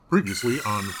Previously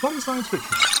on Funny Science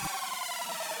Fiction.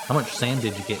 How much sand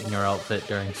did you get in your outfit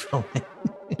during filming?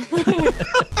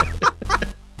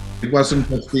 It wasn't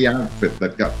just the outfit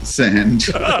that got the sand.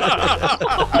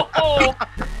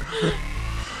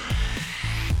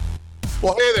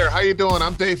 Well, hey there. How you doing?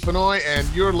 I'm Dave Fennoy, and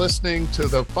you're listening to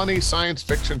the Funny Science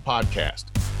Fiction Podcast.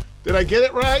 Did I get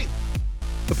it right?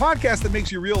 The podcast that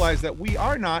makes you realize that we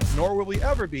are not, nor will we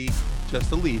ever be, just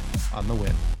a leaf on the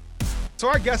wind. So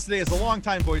our guest today is a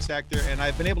longtime voice actor, and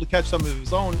I've been able to catch some of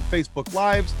his own Facebook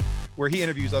Lives where he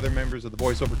interviews other members of the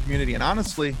voiceover community. And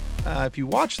honestly, if you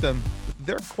watch them,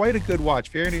 they're quite a good watch,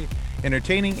 very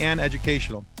entertaining and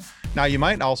educational. Now, you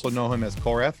might also know him as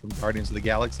Korath from Guardians of the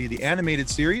Galaxy, the animated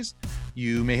series.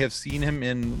 You may have seen him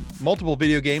in multiple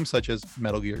video games such as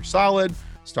Metal Gear Solid,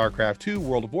 StarCraft 2,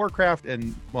 World of Warcraft,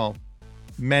 and, well,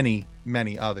 many,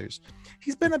 many others.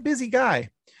 He's been a busy guy,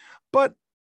 but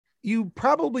you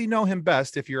probably know him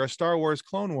best if you're a Star Wars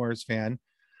Clone Wars fan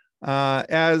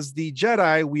as the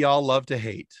Jedi we all love to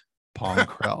hate, Pong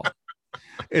Krell.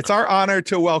 It's our honor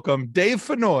to welcome Dave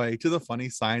Fennoy to the Funny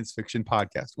Science Fiction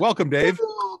Podcast. Welcome, Dave.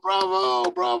 Bravo.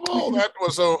 That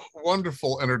was a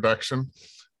wonderful introduction.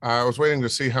 I was waiting to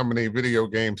see how many video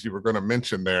games you were going to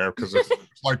mention there, because it's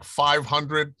like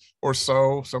 500 or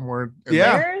so somewhere.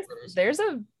 There's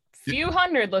a few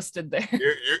hundred listed there.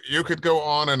 You could go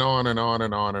on and on and on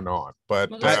and on and on, but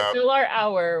we'll just fill our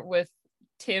hour with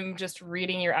Tim just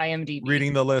reading your IMDb.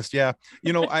 Reading the list, yeah.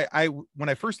 You know, I when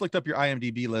I first looked up your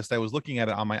IMDb list, I was looking at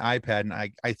it on my iPad, and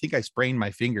I think I sprained my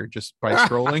finger just by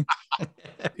scrolling,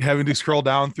 having to scroll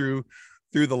down through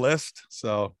the list.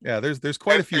 So yeah, there's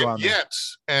quite a few on there.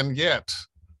 Yet,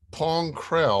 Pong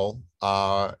Krell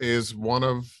is one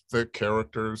of the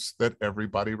characters that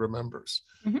everybody remembers.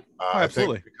 Mm-hmm.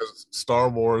 Absolutely. I think because Star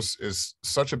Wars is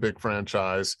such a big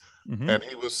franchise, and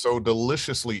he was so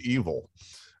deliciously evil.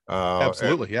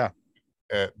 Absolutely,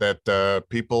 that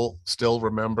people still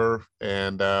remember,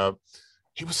 and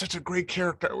he was such a great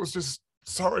character. I was just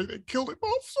sorry they killed him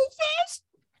off so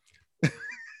fast.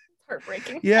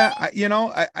 Heartbreaking. Yeah,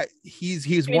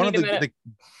 he's one of the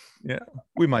yeah.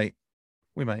 We might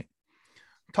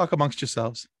talk amongst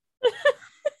yourselves.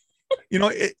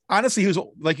 Honestly, he was,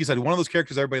 like you said, one of those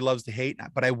characters everybody loves to hate.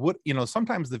 But I would,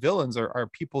 sometimes the villains are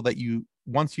people that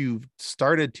once you've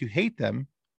started to hate them,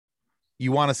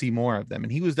 you want to see more of them.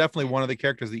 And he was definitely one of the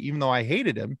characters that, even though I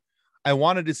hated him, I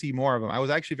wanted to see more of him. I was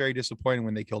actually very disappointed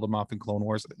when they killed him off in Clone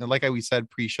Wars. And like we said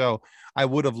pre-show, I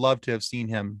would have loved to have seen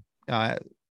him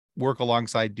work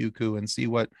alongside Dooku and see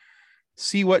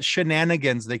what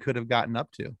shenanigans they could have gotten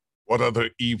up to. What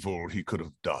other evil he could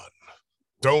have done?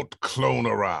 Don't clone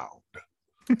around.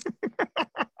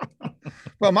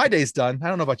 Well, my day's done. I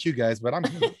don't know about you guys, but I'm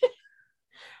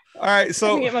all right. So it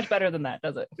doesn't get much better than that,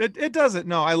 does it? It doesn't.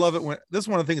 No, I love it. This is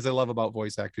one of the things I love about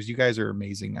voice actors. You guys are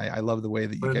amazing. I love the way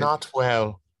that We're not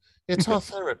well. It's our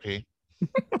therapy.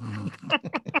 And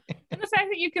the fact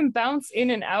that you can bounce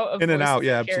in and out of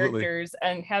characters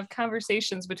and have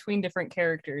conversations between different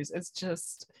characters, it's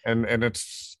just and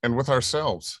with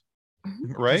ourselves,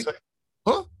 right?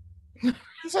 Huh? You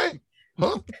say,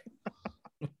 huh?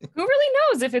 Who really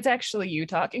knows if it's actually you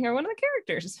talking or one of the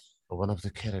characters? One of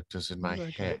the characters in my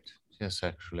head. Yes,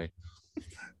 actually.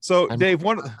 So, Dave,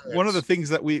 one of the things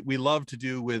that we love to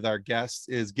do with our guests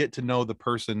is get to know the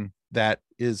person that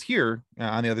is here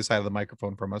on the other side of the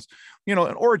microphone from us, an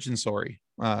origin story,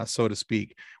 so to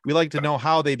speak. We like to know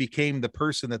how they became the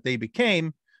person that they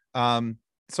became.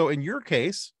 So in your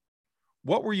case,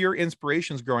 what were your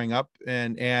inspirations growing up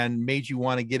and made you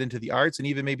want to get into the arts and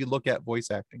even maybe look at voice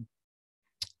acting?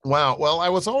 Wow. Well, I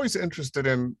was always interested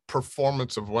in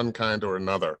performance of one kind or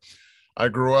another. I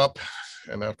grew up,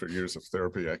 and after years of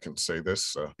therapy, I can say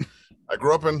this. I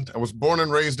was born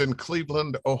and raised in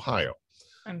Cleveland, Ohio.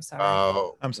 I'm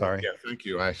sorry. I'm sorry. Yeah, thank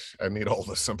you. I need all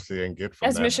the sympathy I can get from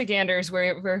As that. Michiganders,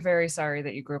 we're very sorry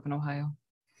that you grew up in Ohio.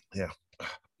 Yeah.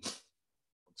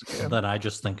 Then I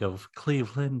just think of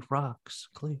Cleveland rocks.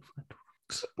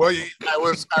 Well,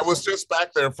 I was just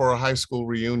back there for a high school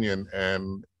reunion,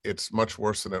 and it's much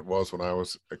worse than it was when I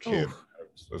was a kid.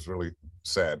 It was really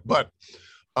sad. But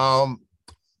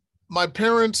my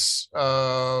parents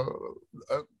grew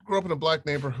up in a black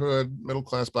neighborhood,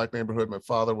 middle-class black neighborhood. My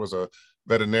father was a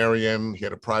veterinarian. He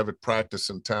had a private practice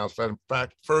in town. In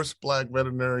fact, first black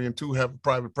veterinarian to have a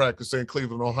private practice in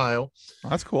Cleveland, Ohio.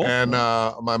 That's cool. And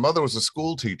my mother was a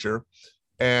school teacher.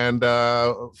 And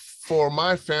for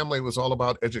my family, it was all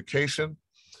about education.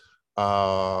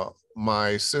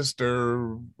 My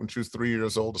sister, when she was 3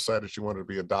 years old, decided she wanted to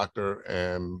be a doctor,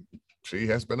 and she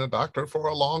has been a doctor for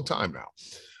a long time now.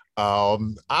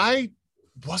 I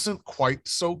wasn't quite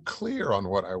so clear on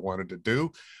what I wanted to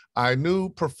do. I knew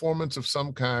performance of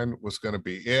some kind was going to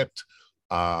be it.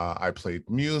 I played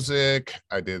music.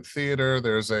 I did theater.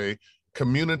 There's a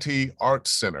community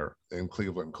arts center in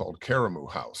Cleveland called Karamu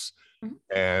House.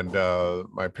 And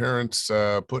my parents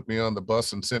put me on the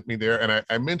bus and sent me there. And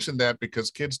I mentioned that because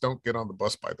kids don't get on the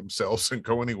bus by themselves and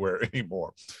go anywhere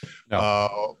anymore.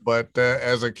 No. But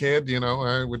as a kid, you know,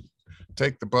 I would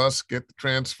take the bus, get the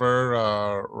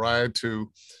transfer, ride to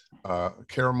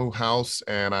Karamu House,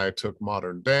 and I took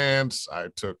modern dance, I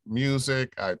took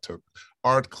music, I took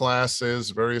art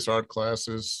classes, various art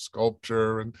classes,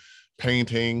 sculpture and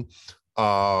painting,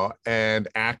 and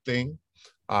acting.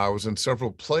 I was in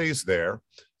several plays there,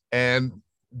 and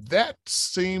that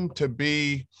seemed to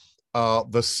be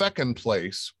the second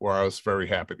place where I was very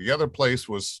happy. The other place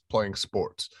was playing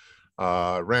sports.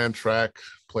 Ran track,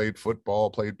 played football,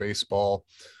 played baseball,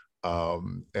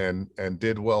 and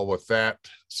did well with that.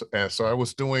 So I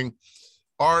was doing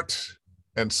art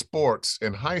and sports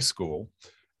in high school,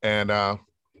 and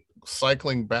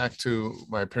cycling back to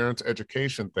my parents'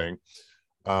 education thing.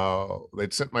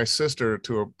 They'd sent my sister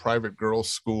to a private girls'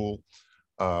 school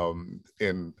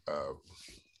in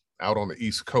out on the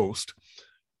East Coast.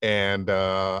 And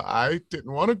I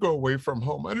didn't want to go away from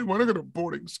home. I didn't want to go to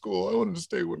boarding school. I wanted to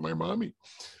stay with my mommy.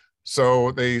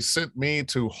 So they sent me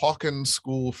to Hawkins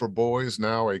School for Boys,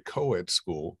 now a co-ed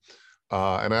school.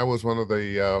 And I was one of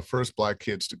the first Black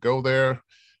kids to go there.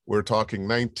 We're talking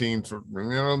 19,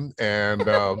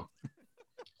 and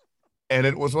and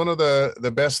it was one of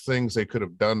the best things they could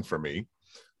have done for me,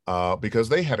 because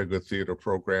they had a good theater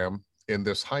program in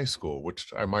this high school,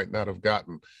 which I might not have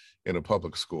gotten in a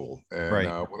public school. And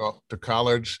went off to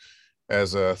college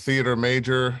as a theater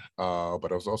major,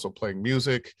 but I was also playing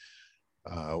music.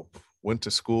 Went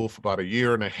to school for about a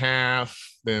year and a half,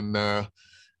 then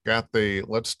got the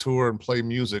let's tour and play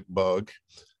music bug.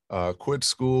 Quit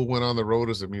school, went on the road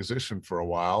as a musician for a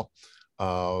while.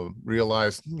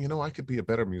 Realized, you know, I could be a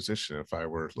better musician if I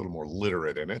were a little more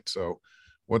literate in it. So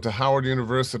went to Howard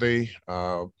University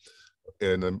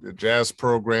in a jazz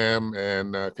program,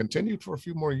 and continued for a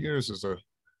few more years as a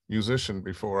musician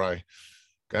before I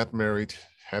got married,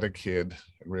 had a kid,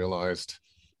 and realized,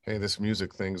 hey, this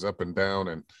music thing's up and down,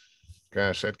 and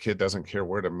gosh, that kid doesn't care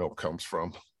where the milk comes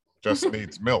from, just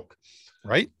needs milk.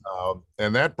 Right.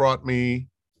 And that brought me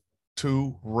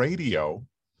to radio.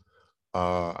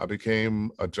 I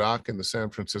became a jock in the San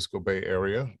Francisco Bay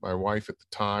Area. My wife at the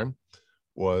time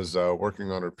was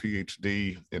working on her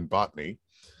PhD in botany.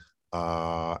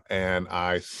 And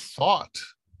I thought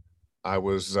I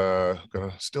was going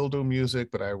to still do music,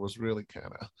 but I was really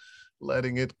kind of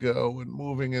letting it go and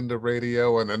moving into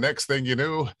radio. And the next thing you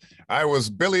knew, I was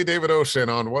Billy David Ocean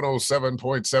on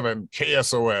 107.7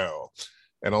 KSOL,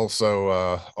 and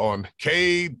also on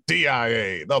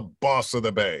KDIA, the boss of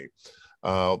the Bay.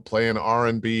 Playing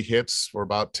R&B hits for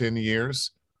about 10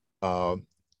 years. And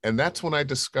that's when I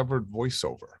discovered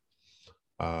voiceover.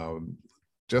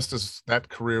 Just as that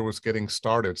career was getting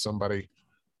started, somebody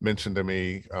mentioned to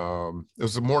me, it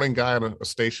was a morning guy on a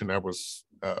station I was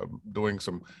doing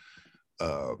some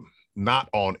not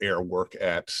on air work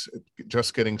at,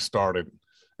 just getting started.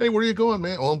 Hey, where are you going,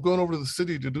 man? Well, I'm going over to the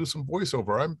city to do some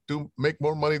voiceover. I make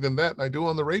more money than that than I do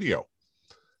on the radio.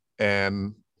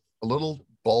 And a little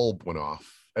bulb went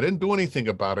off. I didn't do anything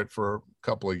about it for a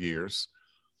couple of years,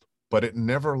 but it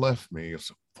never left me.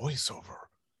 It's voiceover.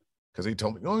 Because he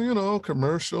told me, oh, you know,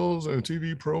 commercials and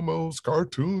TV promos,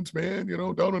 cartoons, man, you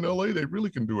know, down in LA, they really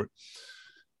can do it.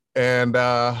 And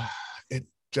it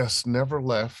just never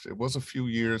left. It was a few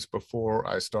years before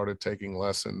I started taking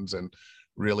lessons and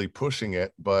really pushing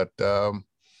it. But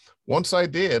once I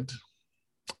did,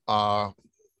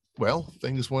 well,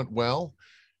 things went well.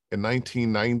 In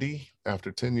 1990,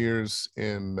 after 10 years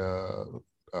in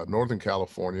Northern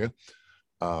California,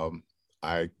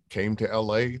 I came to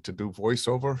LA to do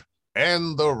voiceover,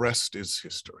 and the rest is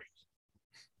history.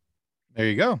 There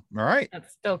you go. All right.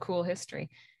 That's still cool history.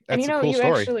 That's and you know, a cool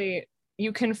story.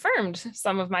 You confirmed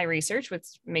some of my research, which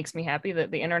makes me happy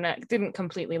that the internet didn't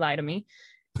completely lie to me.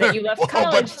 That you left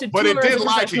college to tour as a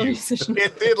professional musician.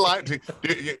 It did lie to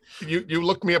you. You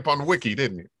looked me up on Wiki,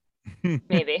 didn't you?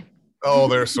 Maybe. Oh,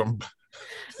 there's some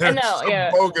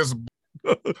bogus.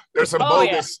 There's some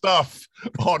bogus stuff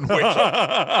on Wiki.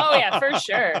 Oh yeah, for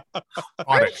sure.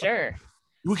 For sure.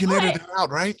 We can edit it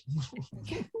out, right?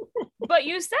 But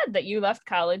you said that you left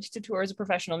college to tour as a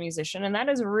professional musician, and that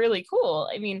is really cool.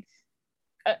 I mean,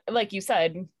 like you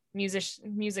said,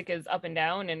 music is up and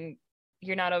down, and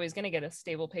you're not always going to get a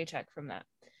stable paycheck from that.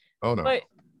 Oh no. But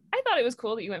I thought it was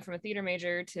cool that you went from a theater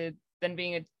major to then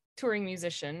being a touring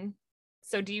musician.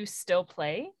 So do you still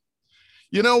play?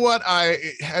 You know what? I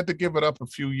had to give it up a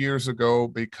few years ago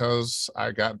because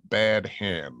I got bad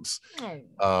hands. I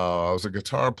was a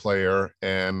guitar player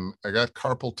and I got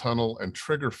carpal tunnel and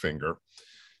trigger finger.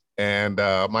 And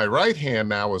my right hand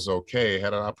now is okay.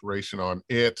 Had an operation on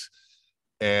it.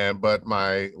 But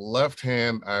my left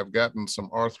hand, I've gotten some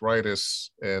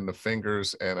arthritis in the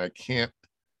fingers and I can't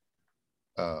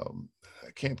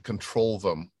control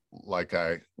them like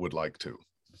I would like to.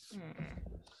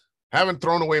 Haven't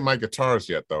thrown away my guitars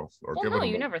yet, though. Or Well, given no, them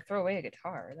you never throw away a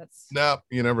guitar. That's No,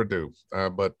 you never do.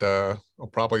 But I'll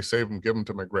probably save them, give them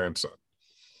to my grandson.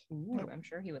 Ooh, I'm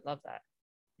sure he would love that.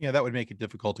 Yeah, that would make it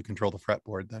difficult to control the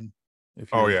fretboard then. If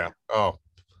Oh you're- yeah. Oh,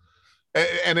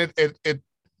 and it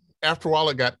after a while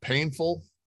it got painful,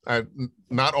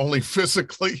 not only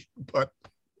physically but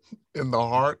in the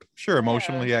heart. Sure,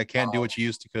 emotionally, Yeah. I can't do what you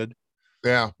used to could.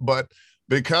 Yeah, but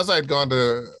because I'd gone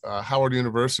to Howard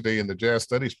University in the jazz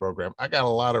studies program, I got a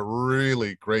lot of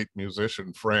really great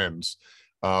musician friends,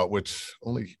 which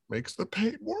only makes the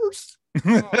pain worse.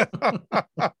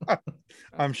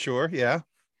 I'm sure. Yeah.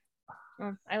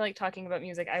 I like talking about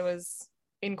music. I was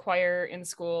in choir in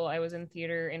school. I was in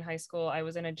theater in high school. I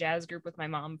was in a jazz group with my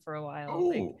mom for a while.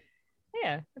 Like, Ooh.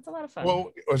 yeah, it's a lot of fun.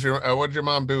 Well, what did your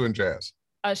mom do in jazz?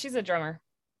 She's a drummer.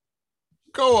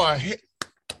 Go ahead.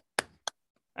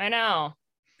 I know.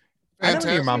 I know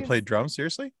your mom Fantastic. played drums.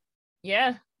 Seriously?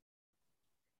 Yeah.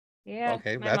 Yeah.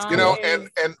 Okay, my that's mom good. You know, is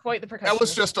and quite the percussionist. that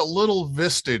was just a little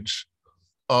vestige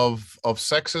of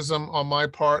sexism on my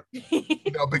part, you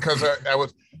know, because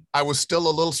I was still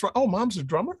a little oh, mom's a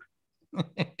drummer.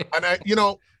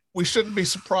 And we shouldn't be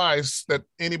surprised that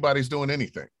anybody's doing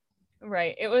anything.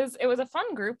 Right. It was a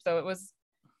fun group though. It was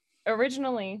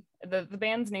originally the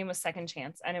band's name was Second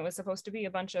Chance, and it was supposed to be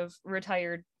a bunch of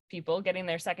retired people getting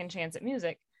their second chance at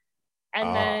music.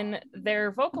 And then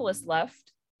their vocalist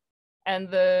left, and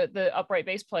the upright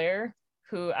bass player,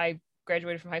 who I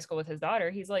graduated from high school with his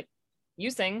daughter, he's like, "You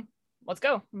sing, let's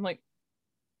go." I'm like,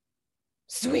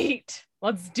 "Sweet,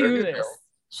 let's do There you this." go.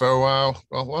 So,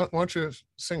 why don't you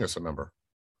sing us a number?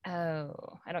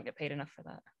 Oh, I don't get paid enough for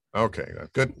that. Okay,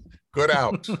 good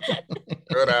out,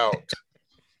 good out.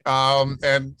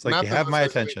 And It's like not you that have this my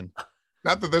has attention.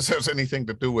 not that this has anything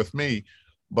to do with me,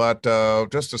 but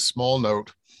just a small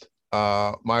note.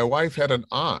 My wife had an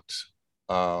aunt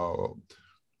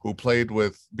who played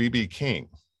with B.B. King.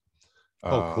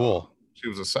 Oh, cool. She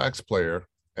was a sax player,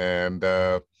 and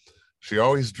she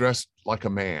always dressed like a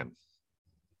man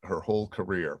her whole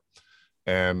career.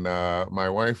 And my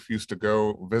wife used to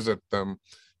go visit them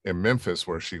in Memphis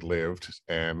where she lived,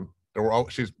 and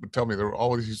she would tell me there were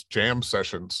always these jam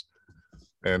sessions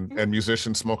and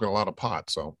musicians smoking a lot of pot.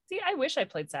 So See, I wish I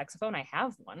played saxophone. I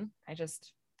have one. I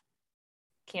just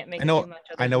can't make I know- it do much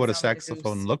other I know than what a sound like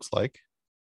saxophone goose. looks like.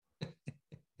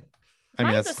 I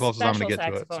mean, Mine's that's a the closest I'm going to special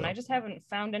get to it. saxophone. so. I just haven't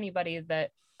found anybody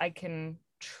that I can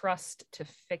trust to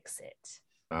fix it.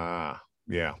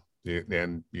 yeah,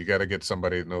 and you got to get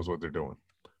somebody that knows what they're doing.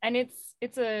 And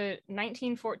it's a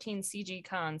 1914 CG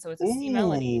Con, so it's a C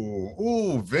melody.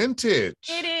 Ooh, vintage.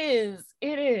 It is.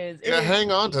 It is. It Yeah, is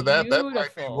hang on to that. That might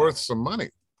be beautiful. worth some money.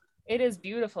 It is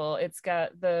beautiful. It's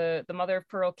got the mother of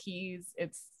pearl keys.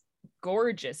 It's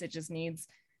gorgeous. It just needs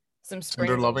some springs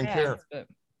Tender and loving care. pads,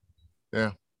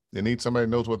 but You need somebody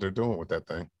who knows what they're doing with that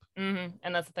thing.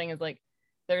 And that's the thing is, like,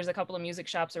 there's a couple of music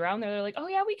shops around there. They're like, "Oh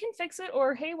yeah, we can fix it,"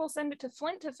 or "Hey, we'll send it to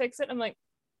Flint to fix it." I'm like,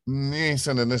 You ain't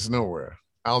sending this nowhere.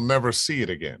 I'll never see it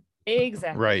again.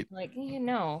 exactly. Right. Like,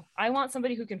 I want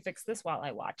somebody who can fix this while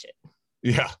I watch it.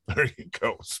 Yeah, there you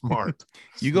go. Smart.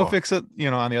 You go Smart. fix it,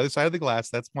 on the other side of the glass.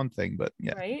 That's one thing, but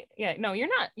yeah. Right? Yeah. No, you're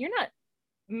not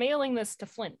mailing this to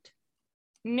Flint.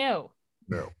 No.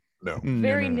 No.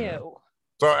 Very no. no.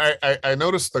 So I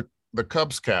noticed the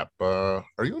Cubs cap. Are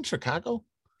you in Chicago?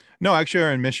 No, actually,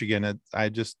 we're in Michigan. I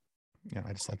just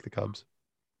like the Cubs.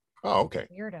 Oh, okay.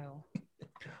 Weirdo.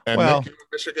 And Well- Nick, you in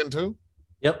Michigan too?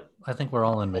 Yep, I think we're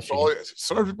all in Michigan.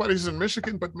 So everybody's in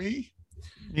Michigan but me?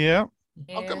 Yeah.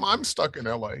 How come Yeah. I'm stuck in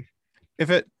LA? If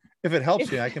it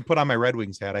helps you, I can put on my Red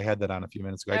Wings hat. I had that on a few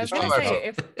minutes ago. I was Oh, gonna that's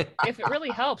say, if it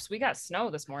really helps, we got snow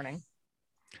this morning.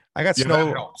 I got Yeah, snow.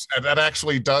 that helps. That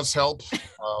actually does help.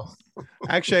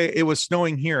 Actually, it was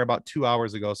snowing here about 2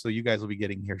 hours ago, so you guys will be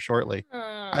getting here shortly.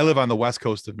 I live on the west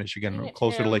coast of Michigan, Dang it,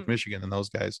 closer to Lake Tim. Michigan than those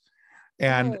guys.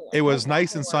 And No, it was I don't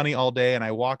nice and want sunny all day. And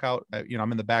I walk out,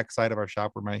 I'm in the back side of our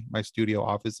shop where my studio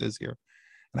office is here.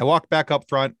 And I walk back up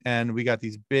front and we got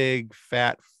these big,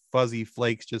 fat, fuzzy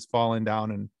flakes just falling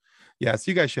down. And yeah, so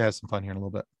you guys should have some fun here in a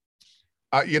little bit.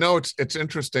 It's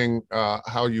interesting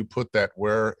how you put that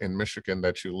where in Michigan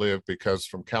that you live, because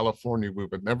from California, we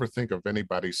would never think of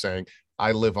anybody saying,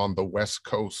 I live on the west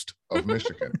coast of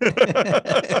Michigan.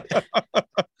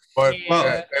 But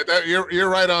Yeah. you're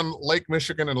right on Lake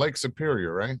Michigan and Lake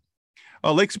Superior, right?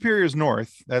 Oh, Lake Superior is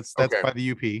north. That's Okay. by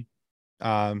the UP.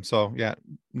 So yeah,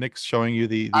 Nick's showing you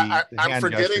the I'm hand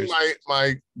forgetting gestures.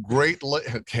 my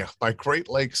my Great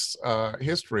Lakes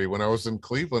history. When I was in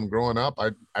Cleveland growing up,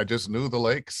 I just knew the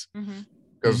lakes Mhm.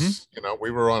 because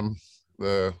we were on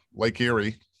the Lake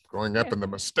Erie growing up, Yeah. and the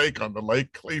mistake on the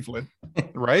Lake Cleveland.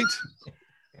 Right.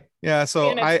 Yeah, so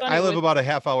And it's I funny live with- about a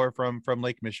half hour from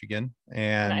Lake Michigan,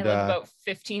 And I and live about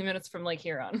 15 minutes from Lake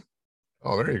Huron.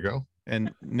 Oh, there you go.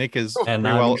 and Nick is And pretty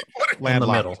I'm well in the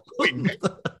landlocked.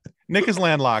 middle. Nick is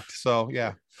landlocked, so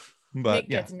yeah. But Nick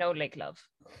yeah, gets no lake love.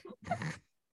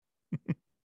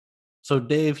 So,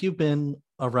 Dave, you've been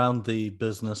around the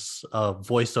business of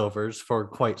voiceovers for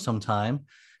quite some time.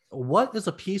 What is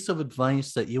a piece of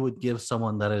advice that you would give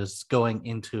someone that is going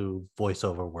into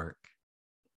voiceover work?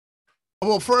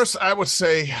 Well, first, I would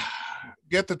say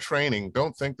get the training.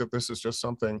 Don't think that this is just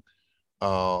something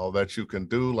that you can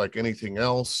do like anything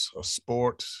else, a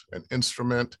sport, an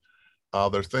instrument.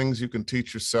 There are things you can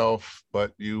teach yourself,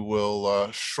 but you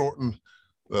will shorten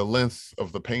the length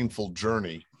of the painful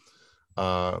journey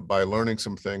by learning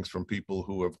some things from people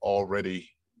who have already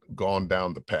gone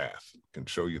down the path, can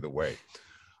show you the way.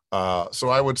 So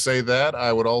I would say that.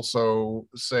 I would also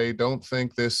say, don't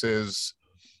think this is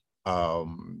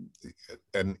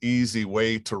an easy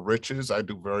way to riches. I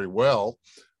do very well,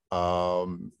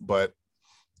 but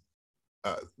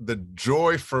the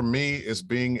joy for me is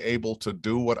being able to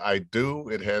do what I do.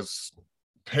 It has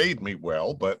paid me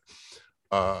well, but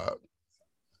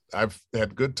I've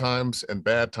had good times and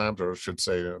bad times, or I should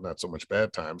say not so much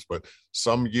bad times, but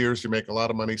some years you make a lot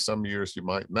of money, some years you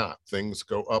might not. Things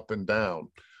go up and down.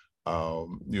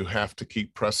 You have to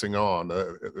keep pressing on.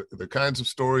 The kinds of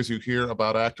stories you hear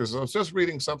about actors. I was just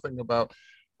reading something about,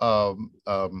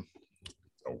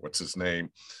 what's his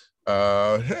name?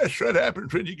 That's what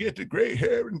happens when you get the gray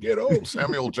hair and get old.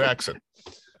 Samuel Jackson.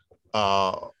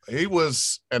 He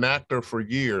was an actor for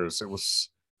years. It was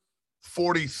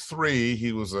 43.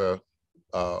 He was a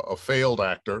failed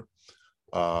actor.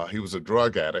 He was a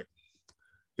drug addict.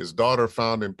 His daughter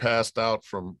found him passed out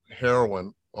from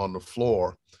heroin on the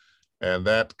floor, and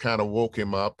that kind of woke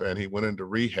him up, and he went into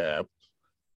rehab.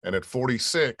 And at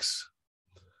 46,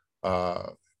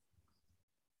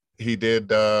 he did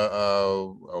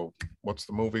what's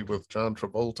the movie with John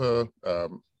Travolta?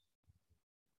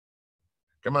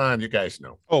 Come on, you guys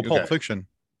know. oh, You Pulp guys. Fiction.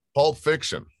 Pulp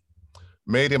Fiction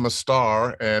made him a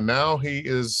star, and now he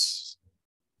is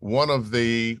one of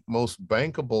the most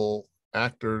bankable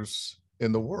actors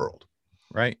in the world.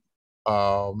 Right.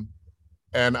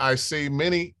 And I see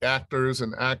many actors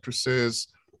and actresses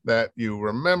that you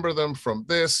remember them from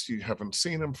this, you haven't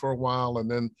seen them for a while, and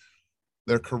then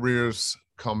their careers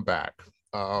come back.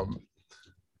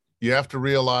 You have to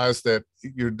realize that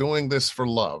you're doing this for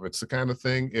love. It's the kind of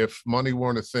thing, if money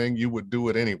weren't a thing, you would do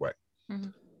it anyway.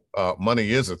 Mhm.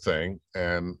 Money is a thing,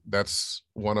 and that's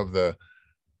one of the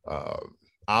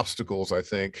obstacles, I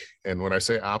think. And when I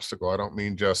say obstacle, I don't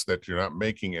mean just that you're not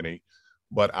making any,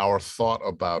 but our thought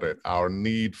about it, our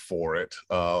need for it,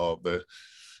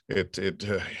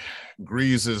 it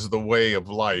greases the way of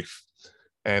life.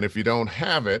 And if you don't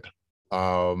have it,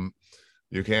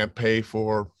 you can't pay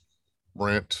for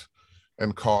rent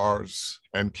and cars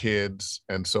and kids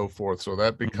and so forth. So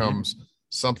that becomes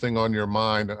something on your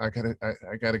mind. I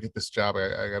gotta get this job.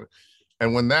 I gotta,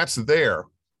 and when that's there,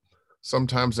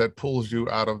 sometimes that pulls you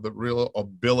out of the real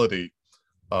ability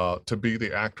to be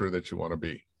the actor that you want to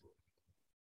be.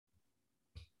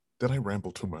 Did I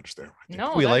ramble too much there?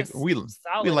 No, we that like is we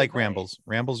solid like advice. rambles.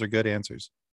 Rambles are good answers.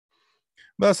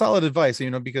 But solid advice,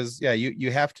 because yeah,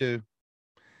 you have to,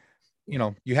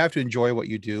 you have to enjoy what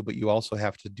you do, but you also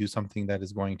have to do something that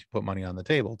is going to put money on the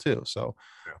table too. So,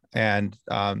 and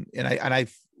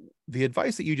the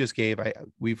advice that you just gave,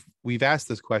 we've asked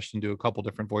this question to a couple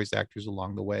different voice actors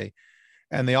along the way,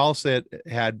 and they all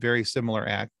had very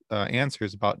similar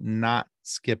answers about not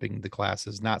skipping the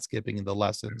classes, not skipping the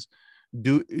lessons.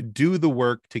 Do the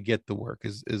work to get the work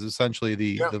is essentially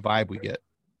the vibe we get.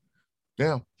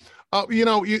 Yeah.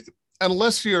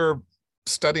 Unless you're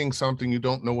studying something, you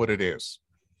don't know what it is.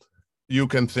 You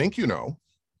can think you know,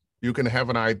 you can have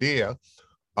an idea,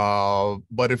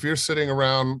 but if you're sitting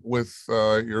around with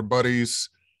your buddies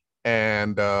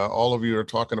and all of you are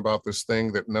talking about this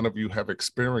thing that none of you have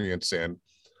experience in,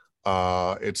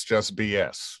 it's just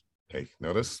BS. Hey,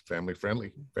 notice family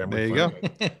friendly. There you go.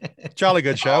 Jolly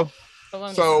good show.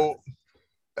 Baloney. So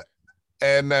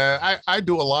I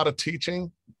do a lot of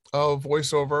teaching of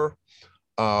voiceover.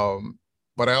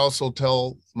 But I also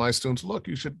tell my students, look,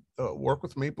 you should work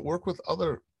with me, but work with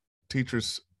other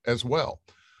teachers as well.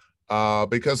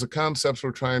 Because the concepts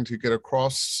we're trying to get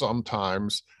across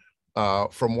sometimes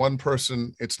from one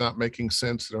person, it's not making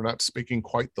sense. They're not speaking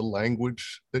quite the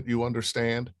language that you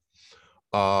understand.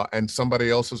 And somebody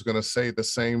else is going to say the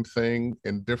same thing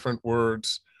in different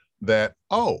words that,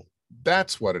 oh,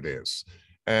 that's what it is.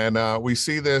 And we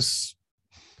see this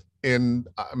in,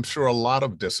 I'm sure, a lot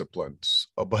of disciplines,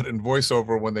 but in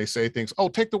voiceover, when they say things, oh,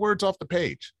 take the words off the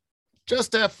page,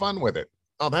 just have fun with it.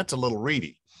 Oh, that's a little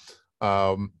reedy.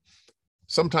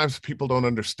 Sometimes people don't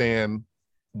understand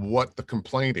what the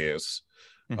complaint is.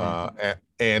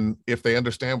 And if they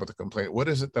understand what the complaint, what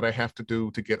is it that I have to do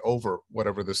to get over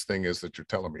whatever this thing is that you're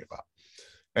telling me about?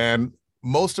 And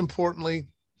most importantly,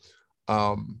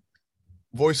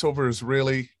 voiceover is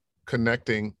really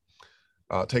connecting,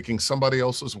 taking somebody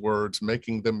else's words,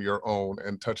 making them your own,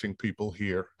 and touching people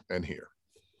here and here.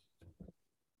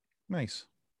 Nice.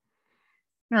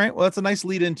 All right. Well, that's a nice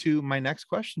lead into my next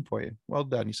question for you. Well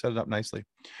done. You set it up nicely.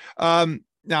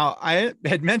 Now, I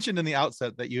had mentioned in the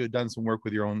outset that you had done some work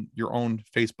with your own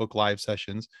Facebook Live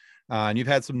sessions, and you've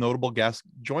had some notable guests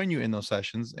join you in those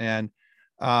sessions. And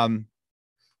I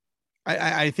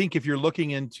think if you're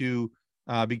looking into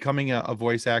becoming a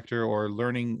voice actor or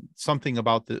learning something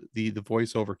about the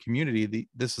voiceover community,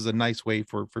 this is a nice way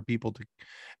for people to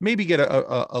maybe get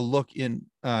a look in,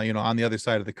 on the other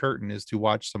side of the curtain, is to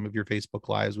watch some of your Facebook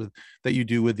Lives that you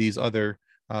do with these other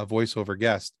voiceover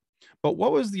guests. But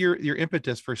what was your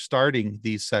impetus for starting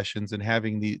these sessions and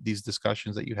having these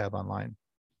discussions that you have online?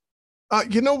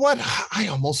 You know what? I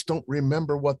almost don't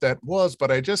remember what that was,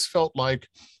 but I just felt like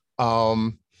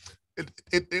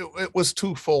it was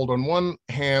twofold. On one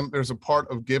hand, there's a part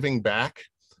of giving back.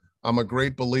 I'm a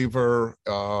great believer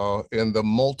in the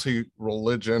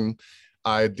multi-religion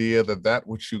idea that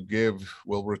which you give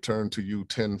will return to you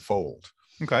tenfold.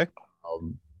 Okay.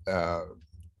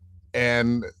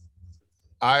 And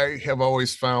I have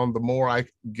always found the more I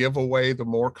give away, the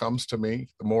more comes to me,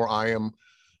 the more I am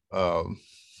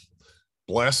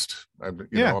blessed. I'm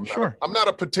not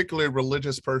a particularly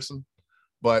religious person,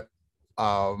 but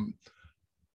I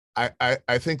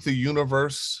think the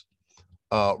universe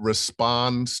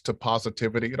responds to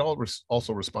positivity. It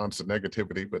also responds to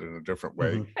negativity, but in a different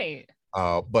way. Right.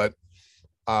 But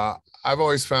I've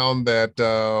always found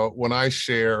that when I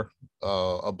share,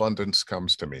 abundance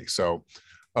comes to me. So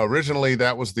originally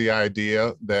that was the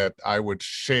idea, that I would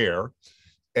share,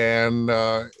 and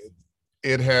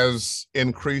it has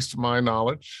increased my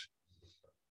knowledge.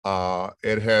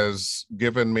 It has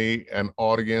given me an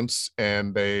audience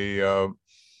and a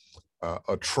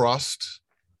trust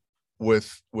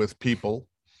with people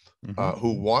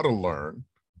who want to learn,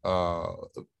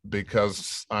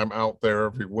 because I'm out there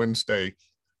every Wednesday,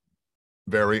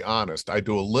 very honest. I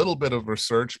do a little bit of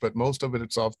research, but most of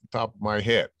it's off the top of my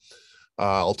head.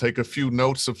 I'll take a few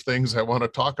notes of things I want to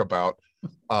talk about,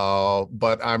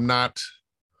 but I'm not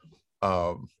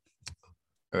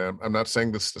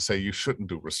saying this to say you shouldn't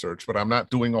do research, but I'm not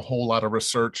doing a whole lot of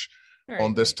research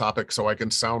on this topic so I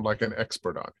can sound like an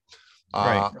expert on it.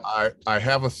 I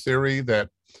have a theory that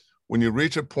when you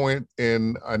reach a point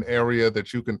in an area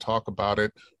that you can talk about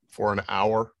it for an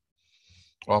hour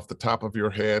off the top of your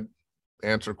head,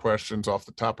 answer questions off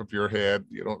the top of your head,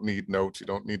 you don't need notes, you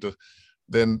don't need to,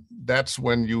 then that's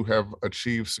when you have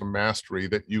achieved some mastery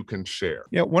that you can share.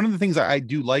 Yeah, one of the things I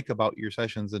do like about your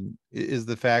sessions is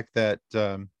the fact that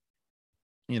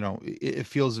it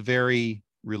feels very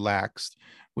relaxed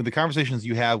with the conversations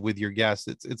you have with your guests.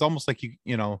 It's almost like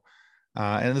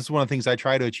and this is one of the things I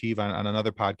try to achieve on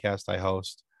another podcast I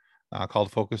host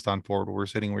called Focused on Forward, where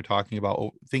we're talking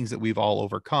about things that we've all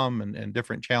overcome and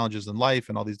different challenges in life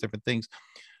and all these different things.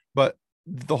 But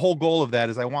the whole goal of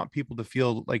that is I want people to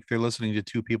feel like they're listening to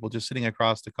two people just sitting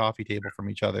across the coffee table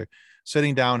from each other,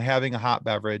 sitting down, having a hot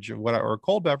beverage or a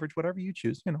cold beverage, whatever you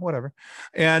choose, whatever.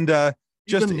 And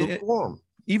just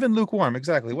even lukewarm,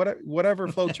 exactly. Whatever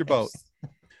floats your boat.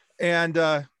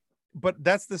 And but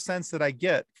that's the sense that I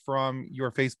get from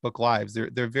your Facebook Lives.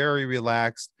 They're very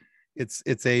relaxed.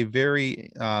 It's a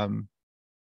very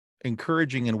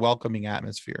encouraging and welcoming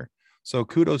atmosphere. So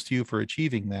kudos to you for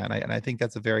achieving that. And I think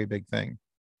that's a very big thing.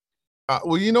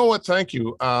 Well, you know what? Thank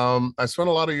you. I spent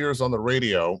a lot of years on the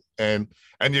radio, and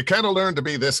you kind of learn to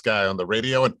be this guy on the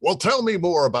radio. And well, tell me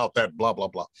more about that, blah, blah,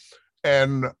 blah.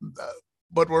 And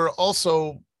but we're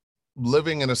also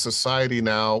living in a society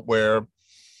now where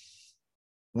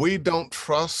we don't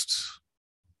trust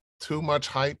too much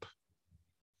hype.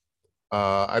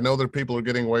 I know that people are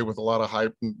getting away with a lot of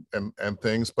hype and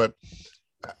things, but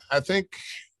I think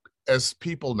as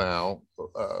people now,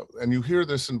 and you hear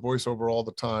this in voiceover all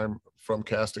the time from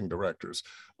casting directors,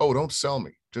 oh, don't sell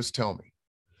me, just tell me.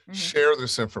 Share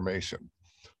this information.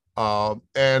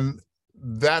 And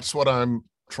that's what I'm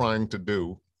trying to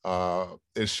do,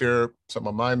 is share some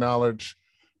of my knowledge,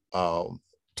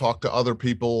 talk to other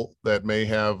people that may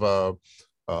have a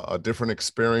different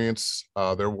experience.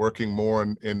 They're working more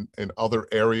in other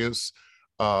areas.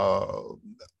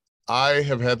 I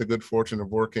have had the good fortune of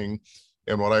working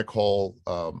in what I call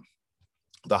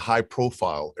the high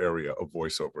profile area of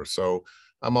voiceover. So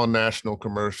I'm on national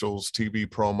commercials, TV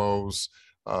promos,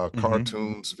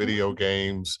 cartoons, video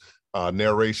games,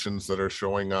 narrations that are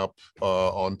showing up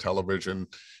on television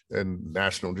and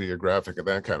National Geographic and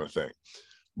that kind of thing.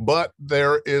 But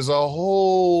there is a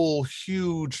whole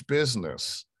huge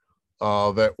business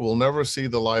that will never see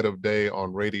the light of day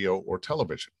on radio or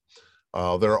television.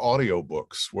 There are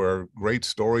audiobooks where great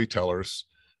storytellers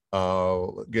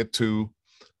get to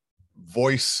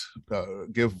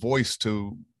give voice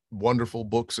to wonderful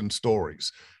books and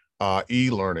stories.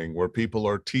 E-learning, where people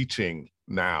are teaching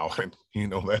now, and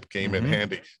that came in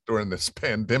handy during this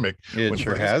pandemic. It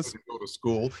sure has. Go to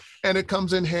school, and it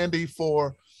comes in handy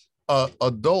for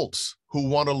adults who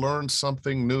want to learn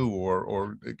something new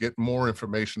or get more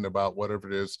information about whatever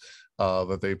it is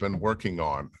that they've been working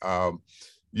on.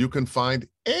 You can find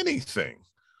anything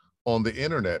on the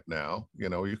internet now. You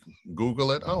can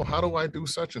Google it. Oh, how do I do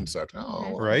such and such?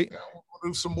 Oh, right. I'll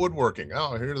do some woodworking.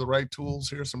 Oh, here are the right tools.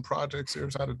 Here's some projects.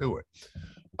 Here's how to do it.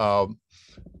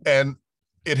 And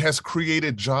it has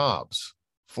created jobs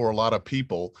for a lot of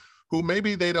people who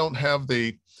maybe they don't have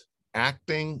the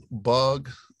acting bug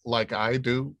like I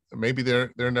do. Maybe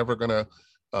they're never gonna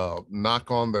knock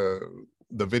on the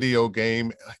video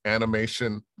game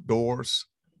animation doors,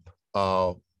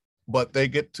 but they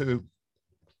get to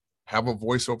have a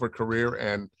voiceover career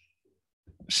and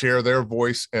share their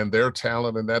voice and their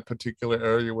talent in that particular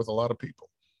area with a lot of people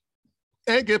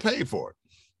and get paid for it.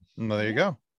 Well, there you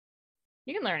go.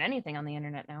 You can learn anything on the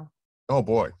internet now. Oh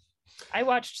boy. I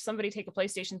watched somebody take a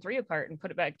PlayStation 3 apart and put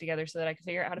it back together so that I could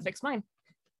figure out how to fix mine.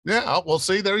 Yeah, well,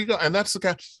 see, there you go. And that's the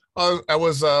kind. I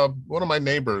was one of my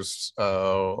neighbors.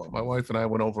 My wife and I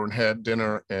went over and had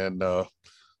dinner and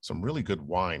some really good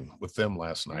wine with them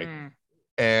last night.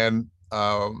 And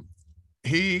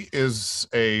he is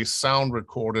a sound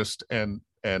recordist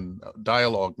and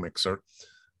dialogue mixer.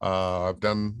 I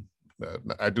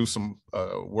do some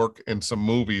work in some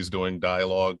movies doing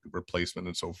dialogue replacement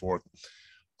and so forth.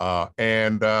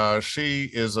 And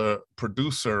she is a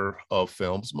producer of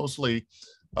films, mostly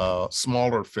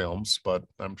smaller films, but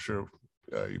I'm sure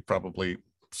you've probably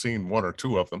seen one or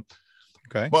two of them.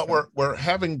 Okay. But we're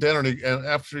having dinner, and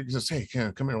after he says, "Hey,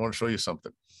 Ken, come here, I want to show you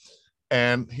something."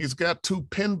 And he's got two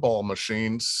pinball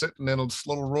machines sitting in this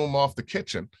little room off the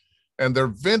kitchen, and they're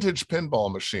vintage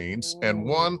pinball machines. Ooh. And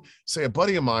one, say, a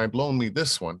buddy of mine loaned me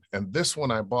this one, and this one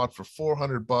I bought for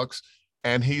 $400,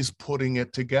 and he's putting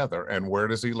it together. And where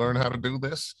does he learn how to do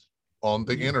this? On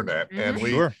the internet. And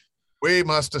we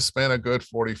must have spent a good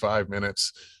 45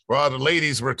 minutes while the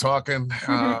ladies were talking,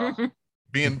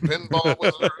 being pinball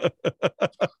wizards.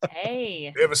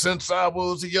 Hey. Ever since I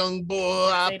was a young boy,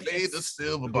 I played the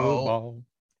silver ball.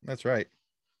 That's right.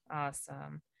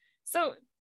 Awesome. So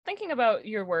thinking about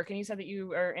your work, and you said that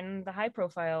you are in the high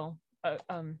profile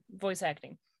voice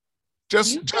acting.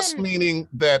 Just meaning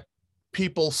that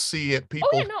people see it, people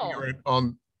hear it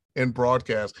in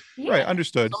broadcast. Yeah. Right,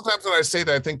 understood. Sometimes when I say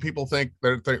that, I think people think,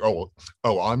 oh,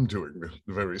 I'm doing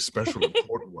a very special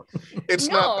important work. It's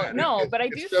not. No, but I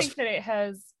do think that it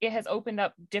has opened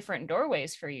up different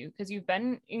doorways for you, because you've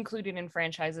been included in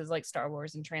franchises like Star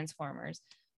Wars and Transformers,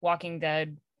 Walking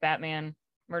Dead, Batman,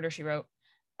 Murder, She Wrote.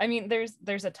 I mean,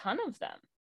 there's a ton of them.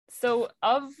 So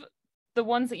of the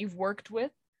ones that you've worked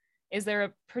with, is there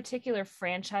a particular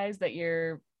franchise that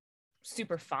you're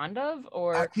super fond of?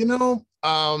 Or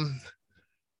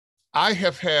I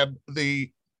have had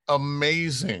the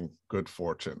amazing good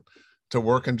fortune to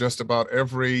work in just about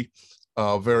every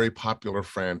very popular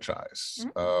franchise.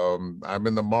 I'm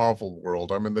in the Marvel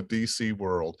world, I'm in the DC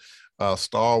world,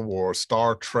 Star Wars,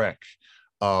 Star Trek.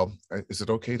 Is it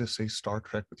okay to say Star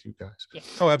Trek with you guys? Yeah.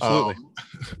 Oh, absolutely.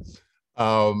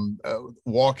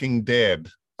 Walking Dead,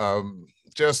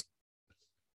 just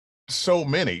so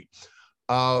many.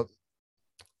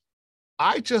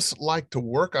 I just like to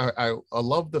work. I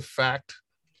love the fact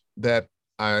that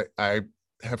I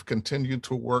have continued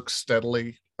to work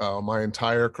steadily my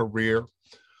entire career.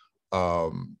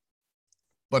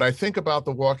 But I think about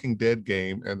the Walking Dead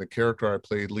game and the character I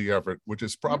played, Lee Everett, which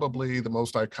is probably the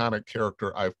most iconic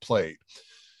character I've played.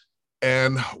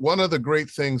 And one of the great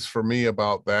things for me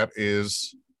about that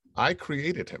is I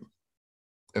created him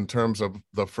in terms of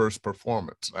the first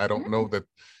performance. I don't know that,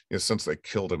 since they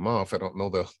killed him off, I don't know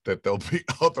that there'll be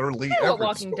other Lee Everett what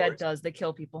Walking Dead stories. does, they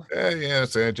kill people.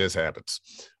 Yes, it just happens.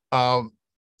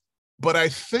 But I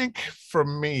think for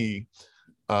me,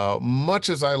 much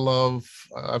as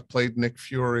I've played Nick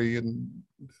Fury and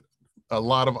a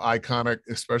lot of iconic,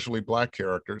 especially Black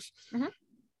characters.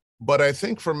 But I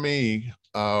think for me,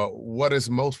 what is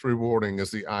most rewarding is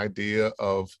the idea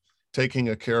of taking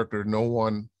a character no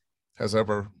one has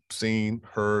ever seen,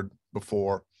 heard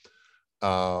before,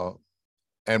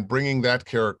 and bringing that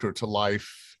character to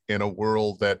life in a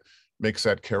world that makes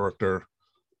that character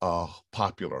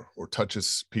popular or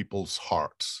touches people's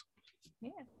hearts. Yeah,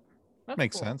 that's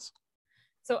Makes cool. sense.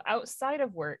 So outside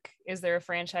of work, is there a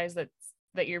franchise that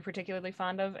you're particularly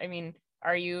fond of? I mean,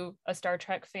 are you a Star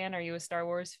Trek fan? Are you a Star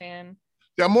Wars fan?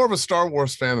 Yeah, I'm more of a Star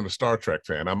Wars fan than a Star Trek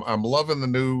fan. I'm loving the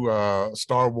new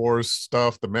Star Wars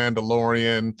stuff, The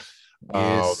Mandalorian.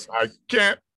 Yes. I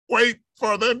can't wait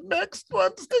for the next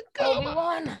ones to come.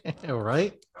 Obi-Wan.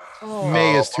 Right? Oh,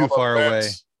 May is too Boba far Fett. away.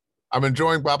 I'm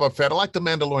enjoying Boba Fett. I like The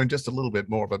Mandalorian just a little bit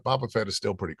more, but Boba Fett is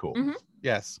still pretty cool.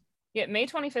 Yes. yeah, May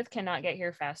 25th cannot get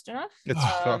here fast enough. It's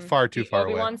far too the far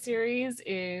away. Obi-Wan series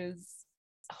is.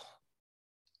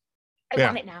 I Yeah.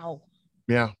 want it now.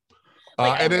 Yeah.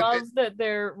 Like, I and love that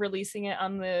they're releasing it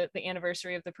on the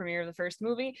anniversary of the premiere of the first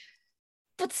movie,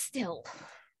 but still.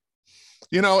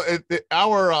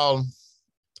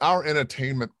 Our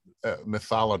entertainment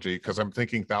mythology, because I'm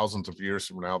thinking thousands of years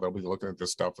from now, they'll be looking at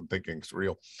this stuff and thinking it's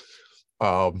real.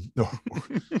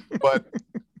 But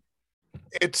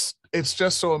it's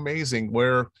just so amazing.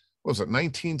 Where, what was it,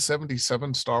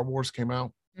 1977 Star Wars came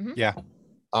out? Yeah.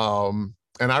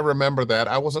 And I remember that.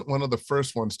 I wasn't one of the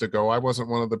first ones to go. I wasn't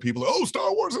one of the people, oh,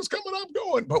 Star Wars is coming, I'm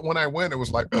going. But when I went, it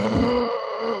was like,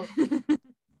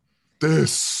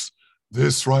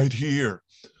 this right here.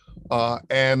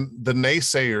 And the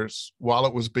naysayers, while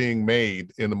it was being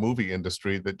made in the movie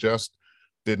industry, that just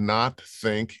did not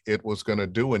think it was going to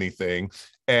do anything.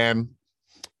 And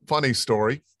funny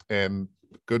story and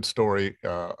good story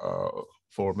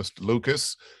for Mr.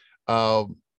 Lucas.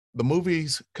 The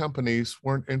movies companies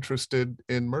weren't interested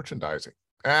in merchandising.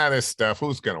 This stuff,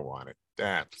 who's going to want it?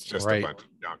 That's just a bunch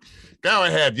of junk. Go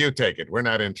ahead, you take it. We're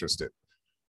not interested.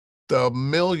 The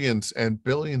millions and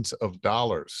billions of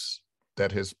dollars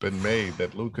that has been made,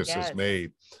 that Lucas has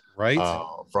made, right,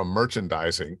 from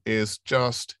merchandising is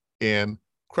just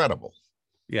incredible.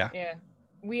 Yeah.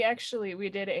 We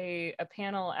did a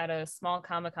panel at a small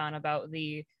Comic-Con about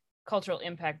the cultural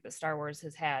impact that Star Wars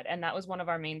has had, and that was one of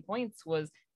our main points.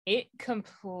 Was it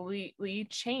completely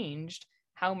changed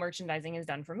how merchandising is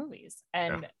done for movies,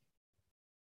 and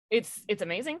it's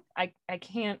amazing. I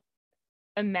can't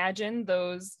imagine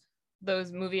those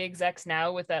movie execs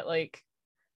now with that, like,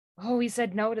 oh, he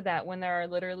said no to that, when there are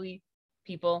literally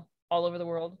people all over the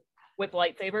world with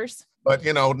lightsabers. But,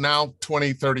 now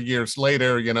 20, 30 years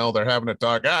later, they're having a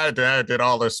talk. I did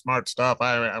all this smart stuff.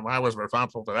 I was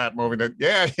responsible for that movie.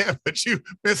 Yeah, but you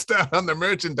missed out on the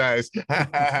merchandise. How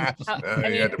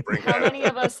many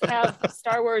of us have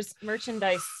Star Wars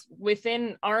merchandise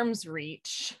within arm's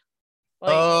reach?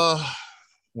 Like,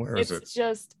 where is it? It's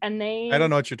just, and I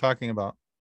don't know what you're talking about.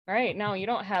 Right. No, you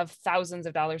don't have thousands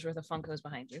of dollars worth of Funkos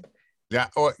behind you. Yeah.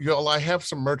 I have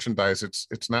some merchandise.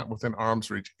 It's not within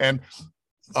arm's reach. And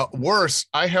worse,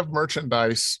 I have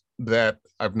merchandise that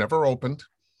I've never opened,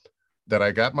 that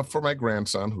I got for my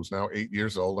grandson, who's now 8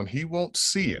 years old, and he won't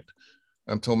see it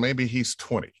until maybe he's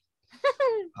 20.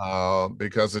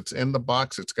 Because it's in the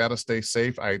box. It's got to stay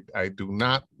safe. I do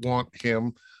not want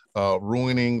him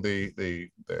ruining the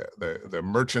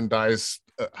merchandise,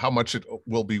 how much it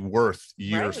will be worth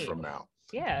years from now.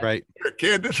 Yeah. Right. Your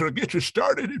kid, this will get you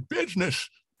started in business.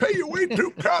 Pay your way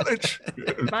through college.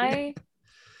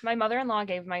 My mother-in-law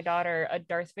gave my daughter a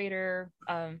Darth Vader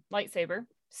lightsaber,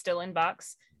 still in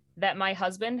box, that my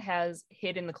husband has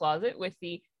hid in the closet with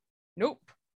the, nope,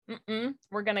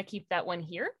 we're going to keep that one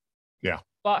here. Yeah.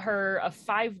 Bought her a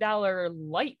 $5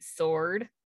 light sword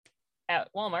at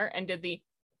Walmart and did the,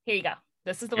 here you go.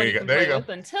 This is the one you can play with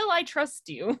until I trust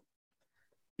you.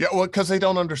 Yeah, well, because they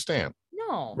don't understand.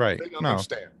 No. Right. They don't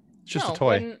understand. It's just a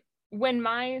toy. When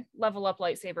my level up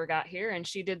lightsaber got here and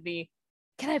she did the,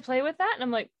 can I play with that? And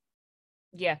I'm like,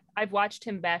 yeah, I've watched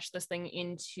him bash this thing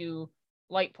into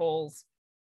light poles.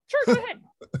 Sure, go ahead.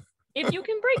 If you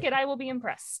can break it, I will be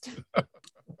impressed.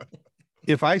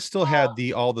 If I still had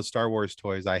all the Star Wars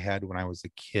toys I had when I was a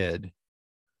kid,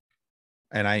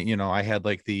 and I had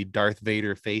like the Darth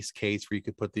Vader face case where you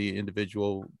could put the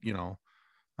individual,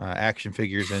 action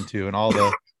figures into, and all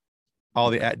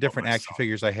the different action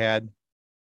figures I had.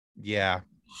 Yeah,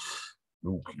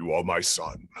 Luke, you are my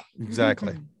son.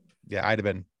 exactly. Yeah, I'd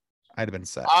have been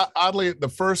set. Oddly, the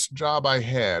first job I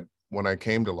had when I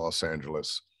came to Los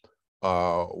Angeles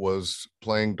was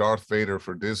playing Darth Vader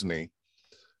for Disney.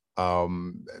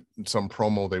 Some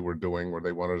promo they were doing where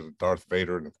they wanted a Darth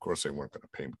Vader, and of course they weren't going to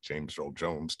pay James Earl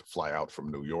Jones to fly out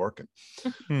from New York.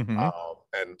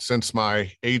 And since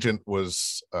my agent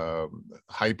was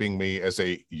hyping me as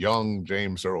a young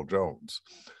James Earl Jones,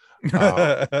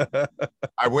 I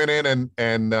went in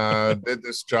and did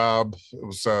this job. It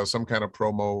was some kind of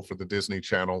promo for the Disney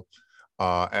Channel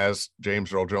as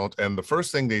James Earl Jones. And the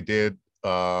first thing they did,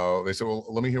 they said, "Well,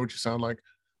 let me hear what you sound like."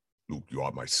 "Luke, you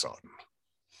are my son.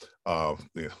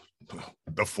 The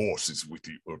force is with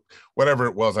you," or whatever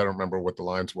it was. I don't remember what the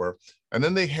lines were. And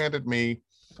then they handed me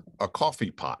a coffee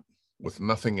pot with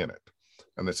nothing in it.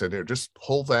 And they said, "Here, just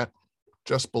hold that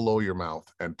just below your mouth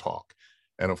and talk."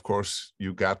 And of course,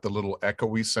 you got the little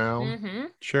echoey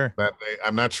sound. Sure.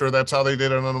 I'm not sure that's how they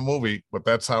did it on a movie, but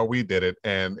that's how we did it.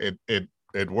 And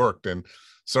it worked. And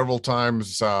several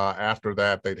times after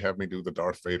that, they'd have me do the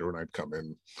Darth Vader, and I'd come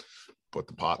in, put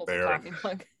the pot there.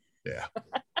 Yeah.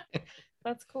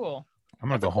 That's cool. I'm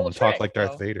going to go home and talk like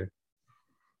Darth Vader.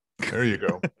 There you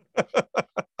go.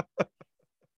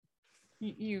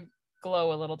 You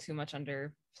glow a little too much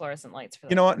under fluorescent lights for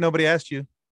that. You know what? Nobody asked you.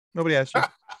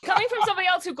 Coming from somebody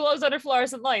else who glows under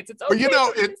fluorescent lights, it's okay.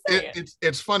 But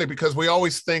it's funny because we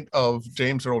always think of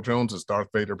James Earl Jones as Darth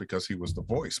Vader because he was the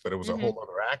voice, but it was a whole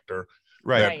other actor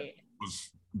that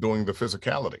was doing the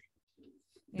physicality.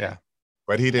 Yeah.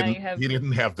 But he didn't have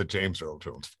the James Earl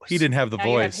Jones voice. He didn't have the now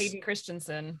voice. You have Hayden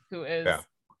Christensen, who is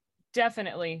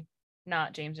definitely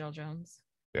not James Earl Jones.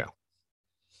 Yeah.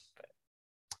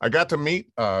 I got to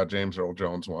meet James Earl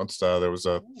Jones once. There was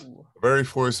a very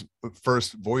first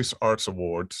Voice Arts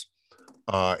Awards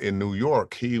in New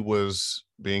York. He was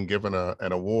being given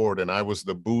an award, and I was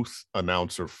the booth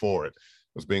announcer for it.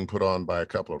 It was being put on by a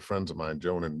couple of friends of mine,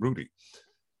 Joan and Rudy.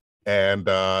 And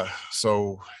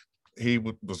so he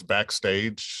was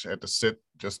backstage, had to sit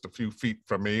just a few feet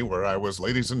from me where I was,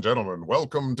 "Ladies and gentlemen,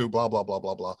 welcome to blah, blah, blah,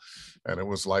 blah, blah." And it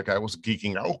was like I was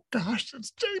geeking out. "Oh gosh, it's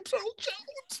James Earl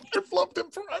Jones. I've loved him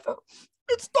forever.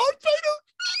 It's Darth Vader."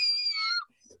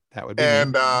 That would be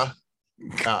and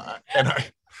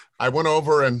I went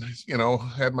over and,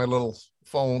 had my little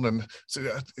phone and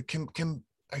said, can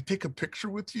I take a picture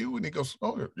with you? And he goes,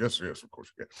 "Oh, yes, of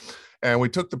course you can." And we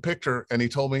took the picture, and he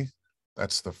told me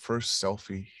that's the first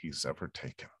selfie he's ever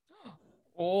taken.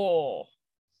 Oh,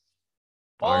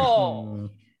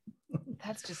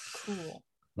 that's just cool.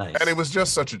 Nice. And he was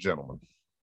just such a gentleman.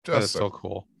 That is so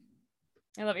cool.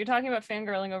 I love it. You're talking about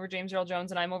fangirling over James Earl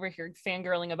Jones, and I'm over here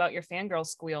fangirling about your fangirl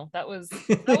squeal. That was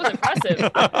impressive.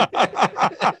 I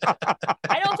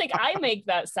don't think I make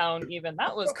that sound even.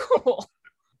 That was cool.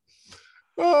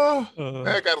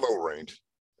 I got a little range.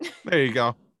 There you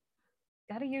go.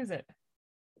 Gotta use it.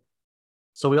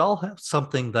 So we all have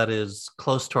something that is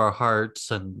close to our hearts,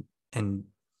 and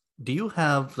do you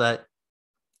have that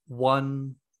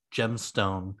one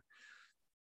gemstone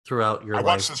throughout your life? I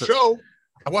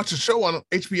watched the show on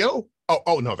HBO.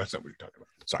 Oh no, that's not what you're talking about.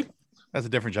 Sorry. That's a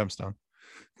different gemstone.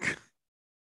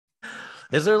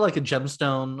 Is there like a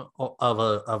gemstone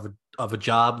of a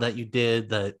job that you did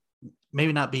that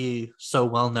maybe not be so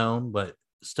well known, but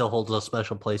still holds a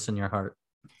special place in your heart?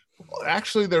 Well,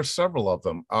 actually, there's several of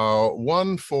them.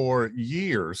 One for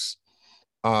years,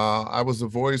 I was the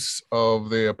voice of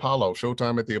the Apollo,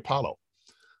 Showtime at the Apollo.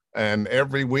 And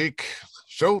every week,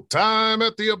 Showtime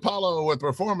at the Apollo with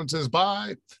performances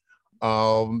by.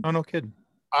 Oh, no kidding.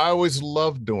 I always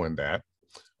loved doing that.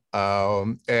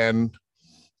 And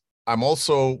I'm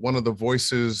also one of the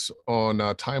voices on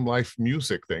Time Life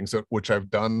music things, which I've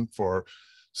done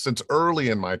since early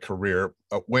in my career,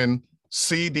 when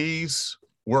CDs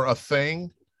were a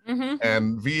thing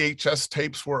and VHS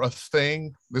tapes were a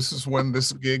thing. This is when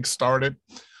this gig started.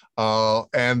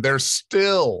 And they're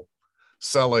still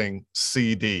selling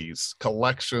CDs,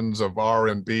 collections of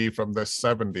R&B from the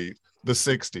 70s, the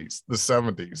 60s, the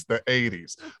 70s, the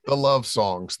 80s, the love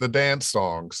songs, the dance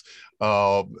songs.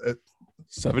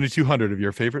 7,200 of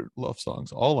your favorite love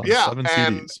songs, all on 7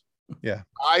 CDs. Yeah.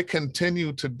 I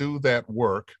continue to do that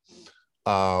work.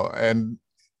 And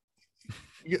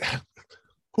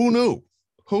who knew?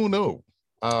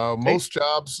 Most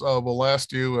jobs will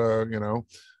last you,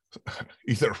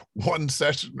 either one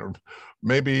session or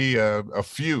maybe a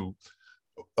few,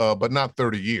 but not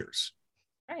 30 years.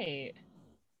 Right.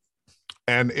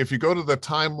 And if you go to the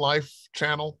Time Life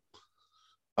channel,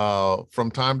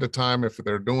 from time to time, if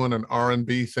they're doing an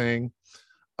R&B thing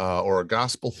or a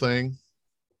gospel thing,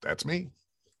 that's me.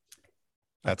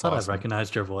 That's Thought awesome. I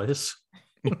recognized your voice.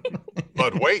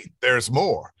 But wait, there's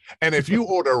more. And if you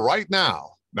order right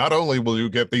now, not only will you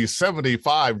get these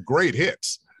 75 great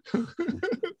hits,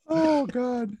 Oh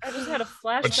God. I just had a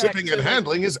flashback. but shipping to, and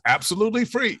handling is absolutely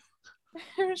free.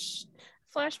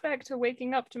 Flashback to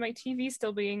waking up to my TV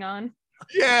still being on.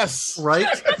 Yes. Right?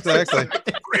 Exactly.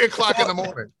 3:00 in the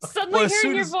morning. Suddenly Well, as hearing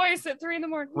soon your as- voice at 3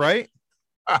 a.m. Right.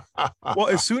 Well,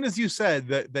 as soon as you said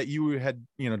that you had,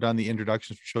 done the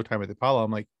introductions for Showtime at the Apollo,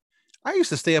 I'm like, I used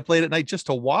to stay up late at night just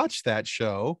to watch that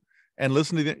show and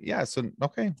listen to the, yeah. So,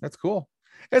 okay, that's cool.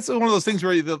 It's one of those things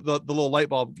where the little light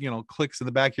bulb, clicks in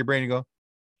the back of your brain. You go,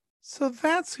 so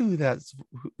that's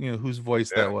whose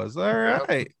voice Yeah. that was. All Yeah.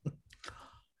 right.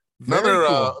 Very Another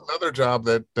cool. another job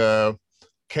that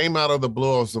came out of the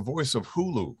blue was the voice of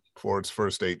Hulu for its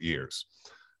first 8 years.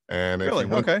 And Really?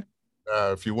 Okay.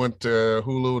 if you went to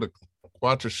Hulu to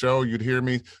watch a show, you'd hear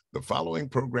me. The following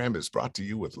program is brought to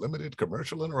you with limited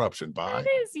commercial interruption by. That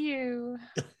is you.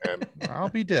 And, I'll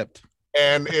be dipped.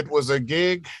 and it was a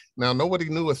gig. Now, nobody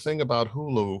knew a thing about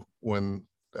Hulu when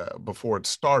before it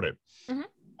started. Mhm.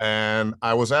 And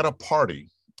I was at a party,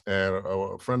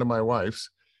 a friend of my wife's,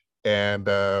 and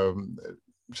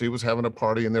she was having a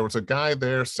party, and there was a guy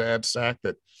there, sad sack,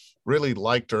 that really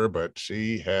liked her, but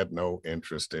she had no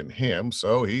interest in him.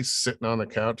 So he's sitting on the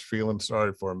couch feeling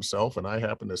sorry for himself, and I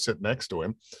happen to sit next to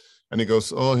him, and he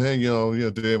goes, "Oh, hey,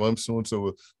 Dave, I'm so and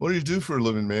so. What do you do for a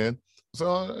living, man?" So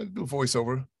I do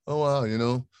voiceover. "Oh, wow,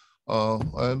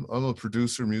 I'm a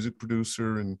producer, music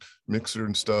producer, and mixer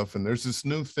and stuff. And there's this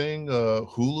new thing,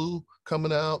 Hulu,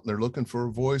 coming out, and they're looking for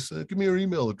a voice. Give me your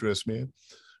email address, man."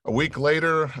 A week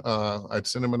later, I'd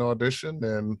sent him an audition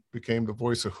and became the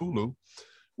voice of Hulu,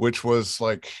 which was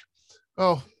like,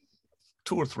 $200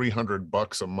 or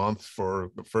 $300 a month for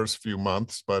the first few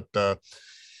months. But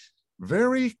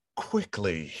very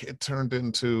quickly, it turned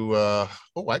into,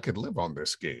 I could live on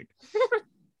this gig.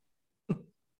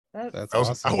 That's I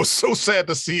awesome. was so sad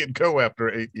to see it go after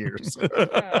 8 years.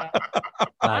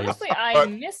 Honestly, I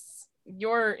But- miss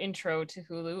your intro to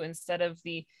Hulu instead of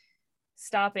the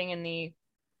stopping and the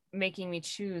making me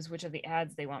choose which of the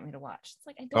ads they want me to watch. It's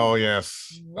like, I don't Oh,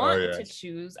 yes. want Oh, to yes.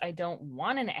 choose. I don't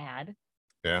want an ad.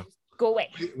 Yeah. Just go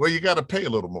away. Well, you got to pay a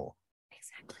little more.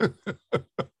 Exactly.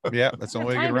 Yeah, that's the I only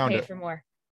way to have get time around pay it. for more.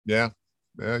 Yeah.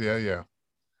 Yeah.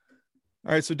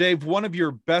 All right, so Dave, one of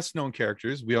your best known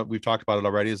characters, we've talked about it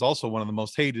already, is also one of the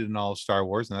most hated in all of Star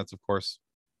Wars, and that's of course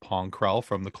Pong Krell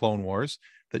from the Clone Wars,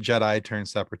 the Jedi turned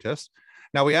separatist.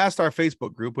 Now, we asked our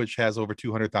Facebook group, which has over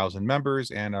 200,000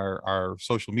 members, and our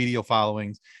social media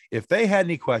followings, if they had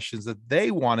any questions that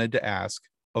they wanted to ask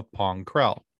of Pong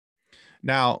Krell.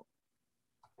 Now,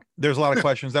 there's a lot of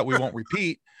questions that we won't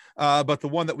repeat, but the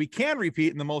one that we can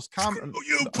repeat and the most common,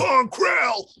 You Pong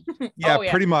Krell. yeah, Oh,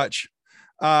 yeah. pretty much.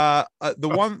 One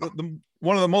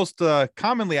of the most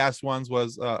commonly asked ones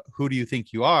was, "Who do you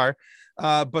think you are?"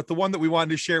 But the one that we wanted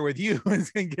to share with you and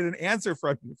get an answer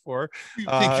from you for, You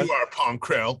think you are Pong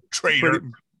Krell, traitor?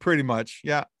 pretty much,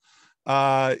 yeah.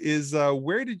 Is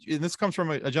where did you, and this comes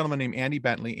from a gentleman named Andy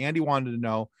Bentley. Andy wanted to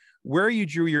know where you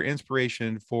drew your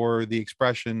inspiration for the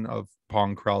expression of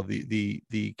Pong Krell,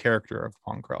 the character of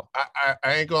Pong Krell.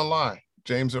 I ain't gonna lie,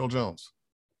 James Earl Jones.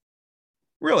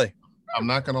 Really? I'm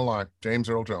not gonna lie, James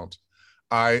Earl Jones.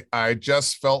 I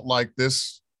just felt like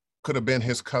this could have been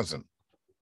his cousin,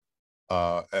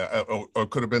 or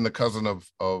could have been the cousin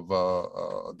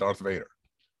of Darth Vader.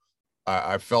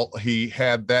 I felt he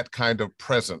had that kind of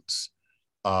presence,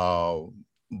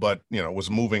 but was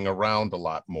moving around a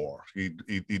lot more. He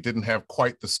didn't have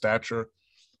quite the stature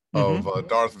of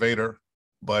Darth Vader,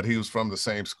 but he was from the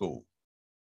same school.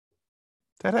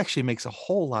 That actually makes a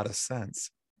whole lot of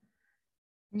sense.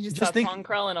 You just Just saw think- Pong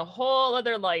Krell in a whole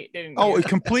other light, didn't you? Oh,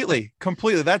 completely.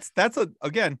 That's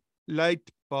again, light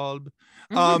bulb.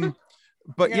 But You're gonna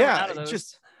run out yeah, of those.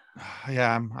 just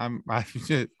yeah,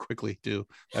 I quickly do.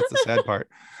 That's the sad part.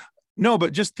 No,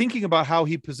 but just thinking about how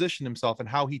he positioned himself and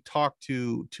how he talked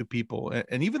to people,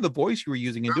 and even the voice you were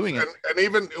using and doing it. And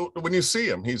even when you see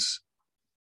him,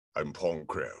 I'm Pong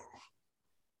Krell.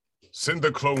 Send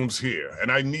the clones here, and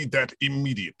I need that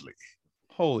immediately.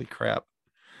 Holy crap!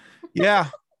 Yeah,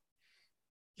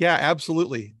 yeah,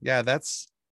 absolutely. Yeah, that's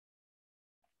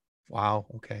wow.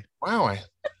 Okay. Wow,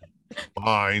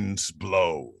 mind's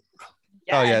blown.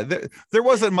 Oh yeah, there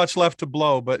wasn't much left to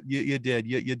blow, but you did.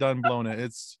 You done blown it.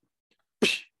 It's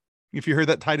if you heard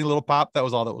that tiny little pop, that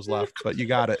was all that was left. But you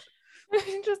got it.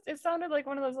 It sounded like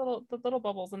one of those little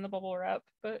bubbles in the bubble wrap,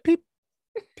 but Beep.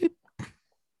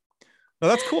 No,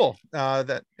 that's cool.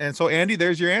 So Andy,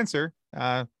 there's your answer.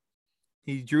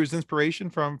 He drew his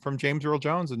inspiration from James Earl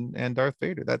Jones and Darth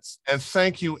Vader. And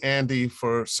thank you, Andy,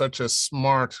 for such a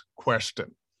smart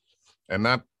question, and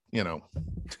not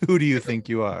who do you think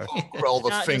you are? all the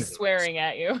Not fingers. just swearing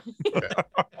at you.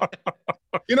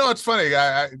 It's funny.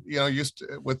 I used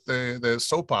to, with the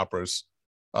soap operas,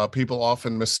 people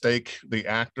often mistake the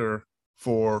actor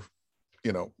for,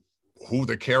 who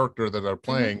the character that they're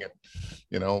playing,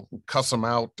 and cuss them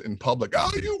out in public.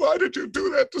 Oh, why did you do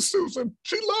that to Susan?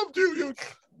 She loved you.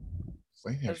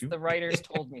 Because the writers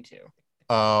told me to.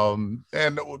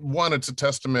 And one, it's a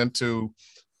testament to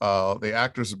the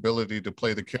actor's ability to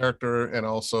play the character, and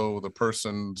also the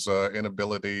person's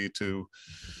inability to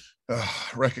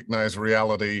recognize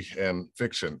reality and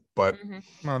fiction. But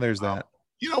well, there's that.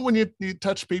 When you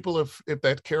touch people, if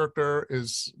that character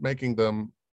is making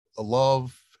them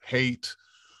love, hate,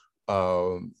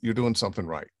 you're doing something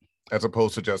right, as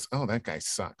opposed to just, oh, that guy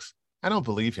sucks, I don't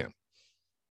believe him,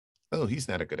 oh, he's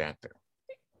not a good actor.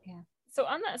 Yeah. So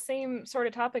on that same sort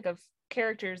of topic of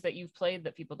characters that you've played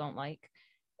that people don't like,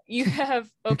 you have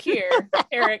Okeer,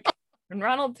 Eric, and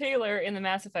Ronald Taylor in the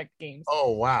Mass Effect games.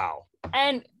 Oh, wow.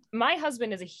 And my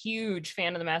husband is a huge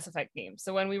fan of the Mass Effect games.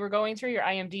 So when we were going through your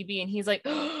IMDb and he's like,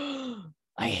 oh,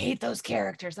 I hate those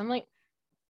characters. I'm like,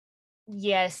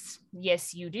 yes,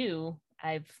 you do.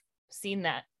 I've seen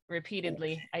that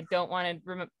repeatedly. I don't want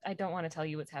to tell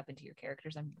you what's happened to your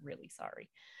characters. I'm really sorry.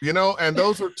 And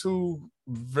those are two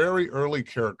very early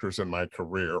characters in my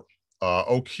career.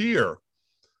 Okeer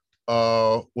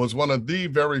was one of the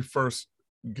very first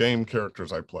game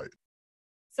characters I played.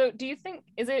 So do you think,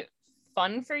 is it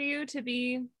fun for you to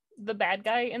be the bad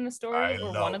guy in the story,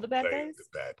 or one of the bad guys? The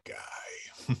bad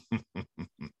guy.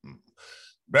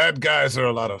 Bad guys are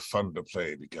a lot of fun to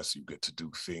play because you get to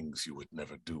do things you would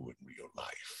never do in real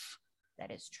life. That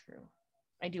is true.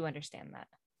 I do understand that.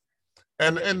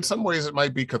 And in some ways it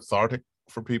might be cathartic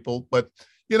for people, but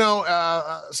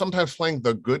sometimes playing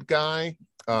the good guy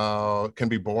can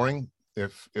be boring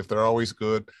if they're always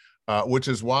good, which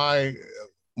is why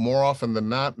more often than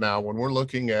not now, when we're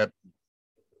looking at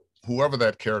whoever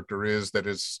that character is that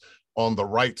is on the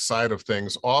right side of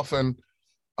things, often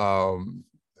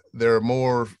they're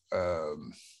more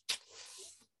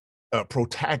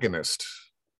protagonist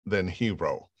than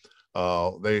hero.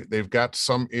 They've got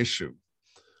some issue.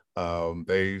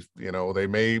 They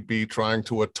may be trying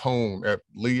to atone, at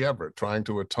Lee Everett, trying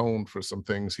to atone for some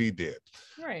things he did.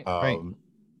 Right.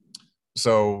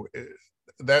 So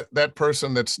that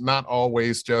person that's not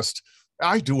always just,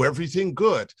 I do everything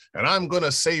good and I'm going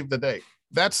to save the day.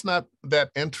 That's not that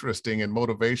interesting in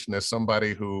motivation as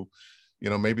somebody who,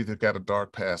 maybe they've got a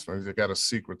dark past, maybe they've got a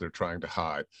secret they're trying to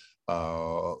hide.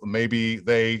 Maybe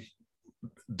they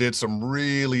did some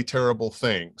really terrible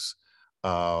things,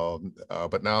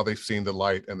 but now they've seen the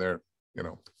light and they're,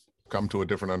 come to a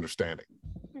different understanding.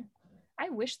 I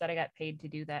wish that I got paid to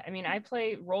do that. I mean, I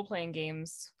play role-playing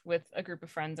games with a group of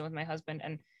friends and with my husband,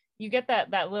 and you get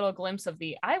that little glimpse of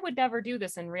I would never do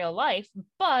this in real life,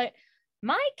 but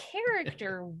my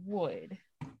character would.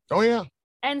 Oh, yeah.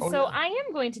 And I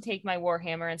am going to take my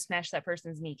Warhammer and smash that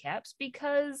person's kneecaps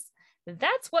because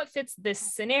that's what fits this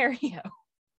scenario.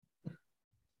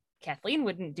 Kathleen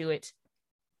wouldn't do it.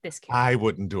 This character. I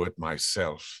wouldn't do it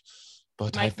myself,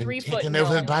 but I've been taken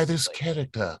over by this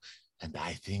character, and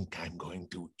I think I'm going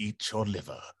to eat your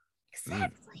liver.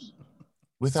 Exactly.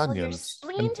 With so onions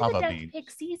and fava beans.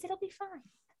 Pixies, it'll be fine.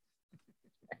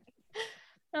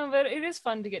 No, but it is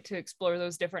fun to get to explore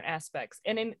those different aspects,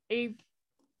 and in a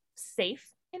safe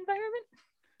environment.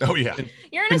 Oh yeah,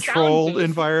 you're in controlled a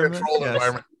environment.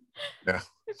 Environment. Yeah,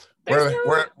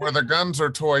 where the guns are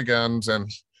toy guns, and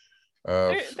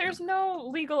there's no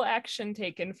legal action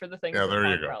taken for the things. Yeah, there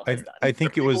you go. I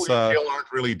think it was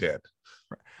aren't really dead.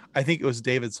 I think it was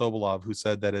David Sobolov who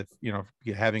said that if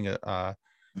having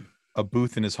a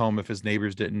booth in his home, if his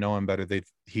neighbors didn't know him better,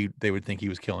 they would think he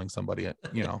was killing somebody.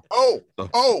 Oh,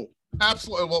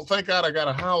 absolutely. Well, thank God I got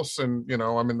a house, and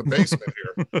I'm in the basement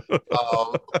here.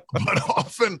 But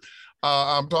often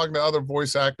I'm talking to other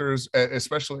voice actors,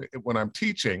 especially when I'm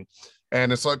teaching,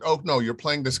 and it's like, oh no, you're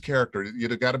playing this character. You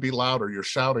got to be louder. You're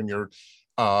shouting. And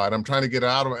I'm trying to get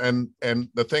out of it. And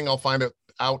the thing I'll find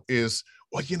out is,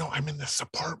 well, I'm in this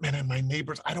apartment and my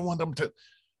neighbors, I don't want them to.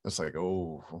 It's like,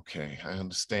 oh, okay, I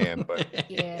understand, but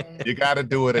you got to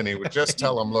do it anyway. Just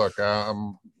tell them, look,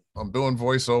 I'm doing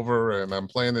voiceover and I'm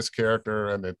playing this character,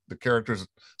 and the character's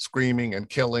screaming and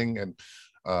killing, and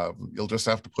you'll just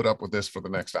have to put up with this for the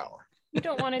next hour. You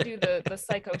don't want to do the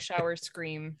psycho shower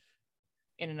scream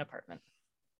in an apartment.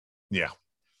 Yeah.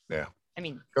 I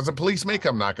mean, Because the police may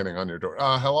come knocking on your door.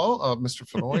 Hello, Mr.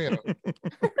 Fenoy.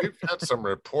 We've had some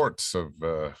reports of,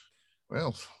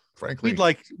 well, frankly,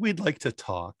 we'd like to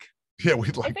talk. yeah,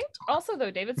 we'd I like. think also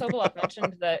though, David Sobolov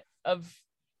mentioned that a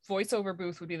voiceover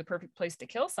booth would be the perfect place to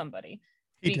kill somebody.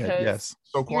 He did, yes.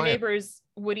 So Your quiet. neighbors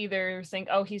would either think,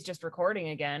 oh, he's just recording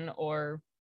again, or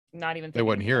not even. They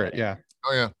wouldn't hear it. about Yeah.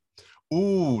 Oh yeah.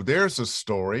 Ooh, there's a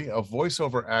story. A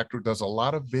voiceover actor does a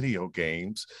lot of video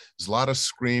games. There's a lot of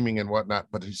screaming and whatnot,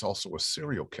 but he's also a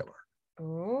serial killer.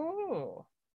 Oh.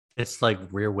 It's like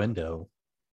Rear Window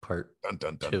part. Dun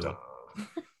dun dun Two. dun.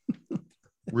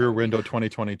 Rear Window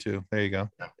 2022. There you go.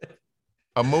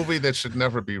 A movie that should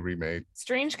never be remade.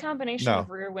 Strange combination No. of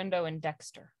Rear Window and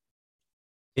Dexter.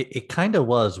 It kind of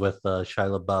was with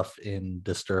Shia LaBeouf in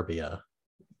Disturbia.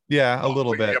 Yeah, a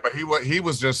little bit. Yeah, but he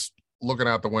was just looking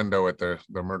out the window at the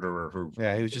murderer who.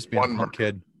 Yeah, he was just being One a punk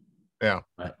kid. Yeah.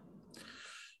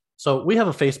 So we have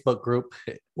a Facebook group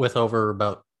with over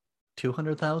about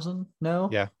 200,000 now.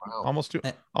 Yeah. Wow. Almost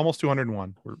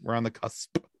 201. We're on the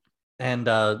cusp. And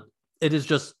it is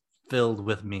just filled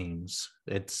with memes.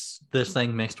 It's this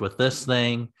thing mixed with this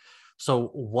thing. So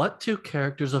what two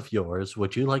characters of yours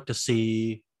would you like to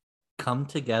see come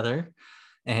together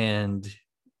and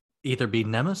either be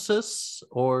nemesis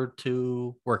or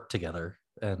to work together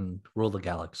and rule the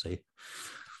galaxy?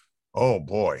 Oh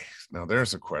boy. Now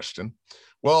there's a question.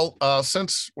 Well,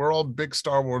 since we're all big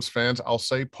Star Wars fans, I'll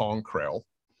say Pong Krell.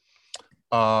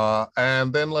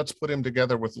 And then let's put him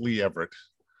together with Lee Everett,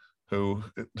 who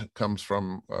comes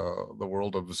from the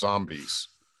world of zombies.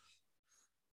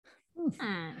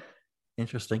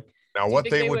 Interesting. Now, Do you what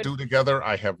think they they would would- do together,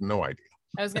 I have no idea.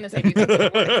 I was gonna say, do you think they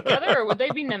would work together, or would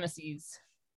they be nemesis?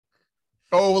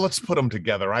 Oh, well, let's put them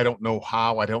together. I don't know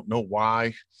how. I don't know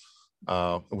why.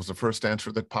 It was the first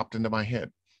answer that popped into my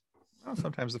head. Well,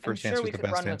 sometimes the I'm first sure answer we is the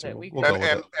could best run with answer. it. We We'll could- go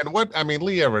with it. And what I mean,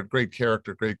 Lee Everett, great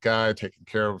character, great guy, taking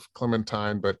care of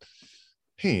Clementine, but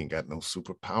he ain't got no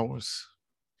superpowers.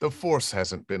 The Force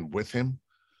hasn't been with him.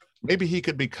 Maybe he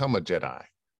could become a Jedi.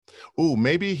 Ooh,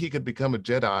 maybe he could become a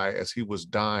Jedi as he was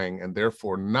dying and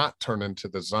therefore not turn into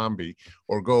the zombie,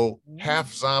 or go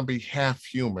half zombie, half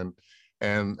human,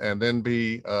 and then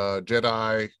be a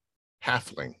Jedi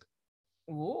halfling.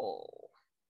 Ooh.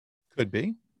 Could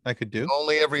be. I could do.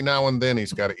 Only every now and then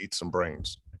he's got to eat some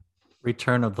brains.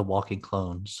 Return of the Walking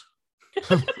Clones.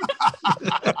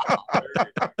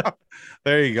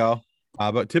 There you go.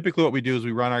 But typically what we do is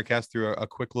we run our cast through a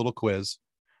quick little quiz.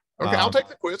 Okay, I'll take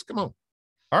the quiz. Come on.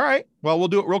 All right. Well, we'll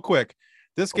do it real quick.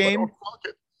 This Oh, but game, don't flunk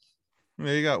it.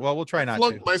 there you go. Well, we'll try not to.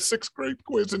 Flunked my sixth grade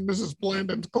quiz in Mrs.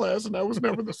 Blandon's class, and I was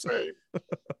never the same.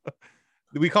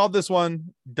 We called this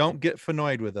one "Don't Get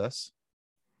Fanoid with Us."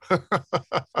 See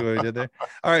what we did there?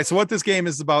 All right. So what this game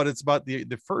is about? It's about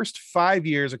the first 5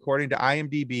 years, according to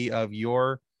IMDb, of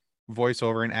your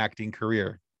voiceover and acting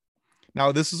career.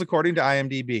 Now, this is according to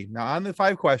IMDb. Now, on the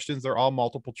 5 questions, they're all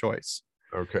multiple choice.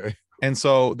 Okay. And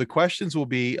so the questions will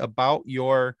be about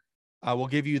your. We'll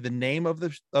give you the name of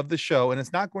the show, and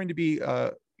it's not going to be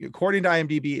according to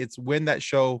IMDb. It's when that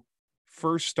show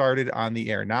first started on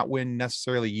the air, not when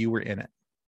necessarily you were in it.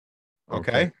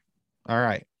 Okay. All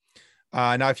right.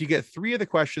 Now, if you get 3 of the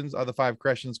questions of the 5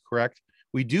 questions correct,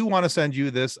 we do want to send you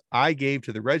this "I Gave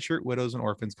to the Red Shirt Widows and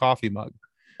Orphans" coffee mug.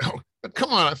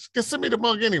 Come on, just send me the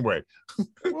mug anyway.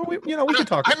 Well, we can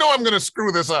talk. I know I'm going to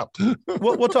screw this up.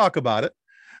 We'll talk about it.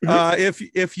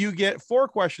 If you get 4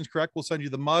 questions correct, we'll send you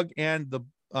the mug and the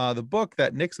book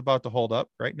that Nick's about to hold up.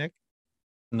 Right, Nick?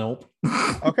 Nope.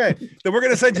 Okay. Then we're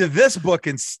going to send you this book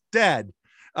instead,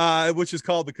 which is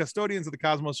called "The Custodians of the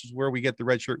Cosmos," which is where we get the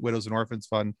Red Shirt Widows and Orphans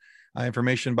Fund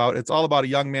information about. It's all about a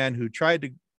young man who tried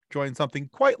to join something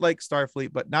quite like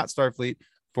Starfleet, but not Starfleet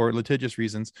for litigious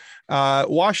reasons,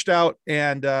 washed out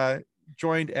and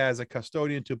joined as a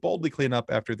custodian to boldly clean up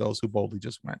after those who boldly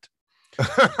just went.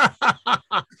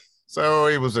 So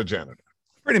he was a janitor.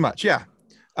 Pretty much, yeah.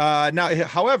 Now,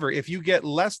 however, if you get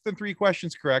less than 3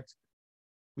 questions correct,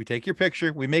 we take your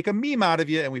picture, we make a meme out of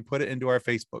you, and we put it into our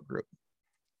Facebook group.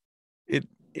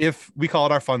 If we call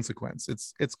it our fun sequence,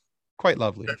 it's quite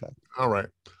lovely. In fact. All right.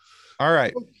 All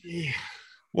right. Okay.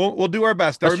 We'll do our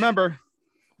best. Now, remember,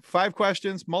 5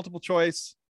 questions, multiple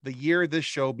choice. The year this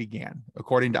show began,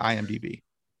 according to IMDb.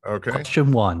 Okay.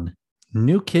 Question 1.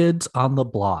 New Kids on the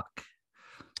Block.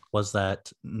 Was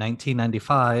that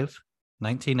 1995,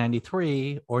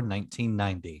 1993, or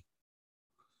 1990?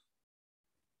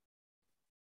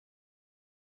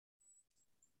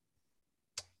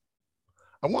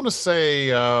 I want to say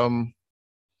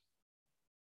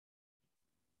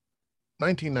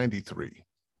 1993.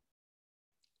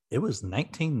 It was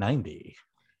 1990.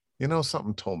 You know,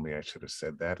 something told me I should have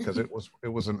said that because it was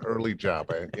an early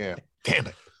job. Yeah, damn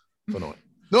it. Annoying.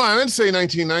 No, I didn't say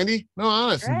 1990. No,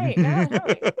 honest. Right. No,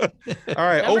 totally. All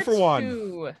right, Number 0 for 1.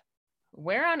 2.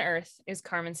 Where on earth is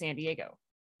Carmen Sandiego?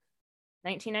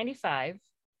 1995,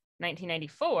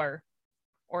 1994,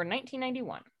 or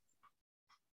 1991?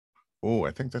 Oh,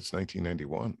 I think that's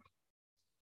 1991.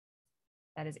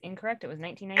 That is incorrect. It was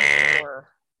 1994.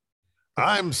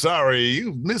 I'm sorry,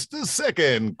 you missed the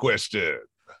second question.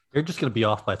 You're just going to be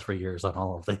off by 3 years on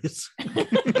all of these.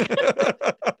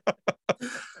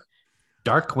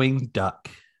 Darkwing Duck.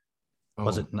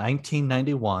 Was it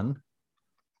 1991,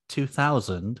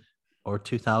 2000, or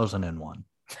 2001?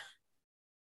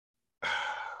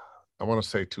 I want to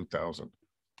say 2000.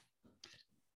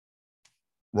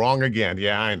 Wrong again.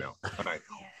 Yeah, I know. But I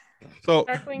know. So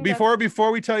Darkwing before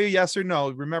we tell you yes or no,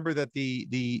 remember that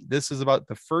the this is about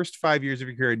the first 5 years of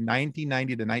your career,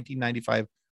 1990 to 1995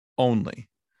 only.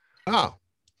 Oh,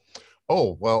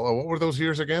 well, what were those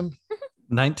years again?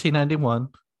 1991,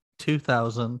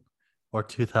 2000, or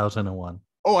 2001?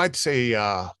 Oh, I'd say,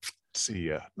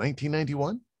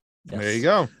 1991. There you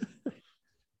go.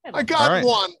 I got All right.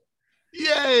 one.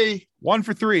 Yay. 1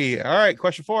 for 3. All right,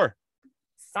 question 4.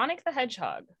 Sonic the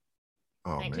Hedgehog.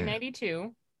 Oh, man.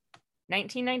 1992,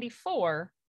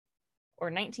 1994,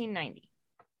 or 1990?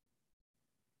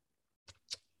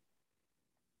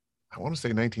 I want to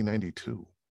say 1992.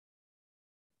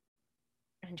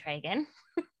 And try again.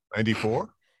 94.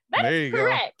 That's There you go.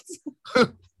 correct.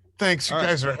 Thanks. You All right.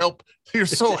 guys are You're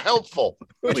so helpful.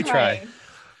 Let me try. Trying.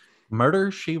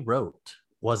 Murder, She Wrote.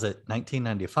 Was it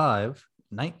 1995,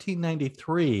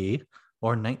 1993,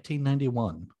 or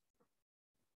 1991?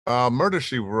 Murder,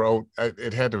 She Wrote.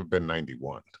 It had to have been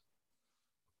 91.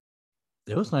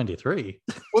 It was 93.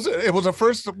 Was it? It was the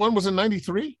first one was in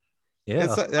 93. Yeah.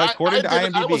 It's according to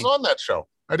IMDb. I was on that show.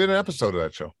 I did an episode of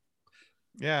that show.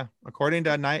 Yeah, according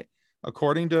to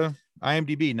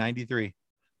IMDb, 93.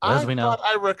 As we know.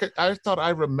 I thought I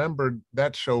remembered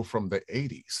that show from the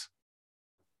 80s.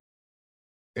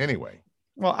 Anyway.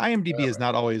 Well, IMDb is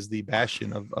not always the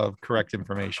bastion of correct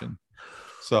information.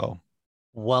 So,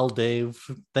 Well, Dave,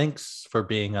 thanks for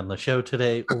being on the show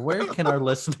today. Where can our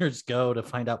listeners go to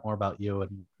find out more about you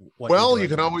and what Well, you're you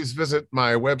doing? can always visit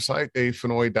my website,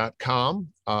 davefenoy.com.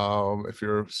 If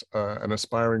you're an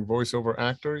aspiring voiceover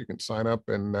actor, you can sign up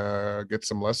and get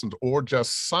some lessons, or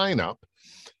just sign up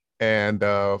and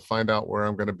find out where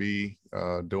I'm going to be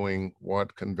doing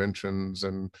what conventions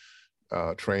and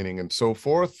training and so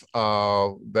forth.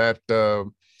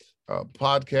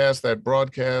 Podcast, that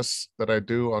broadcast that I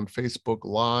do on Facebook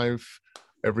Live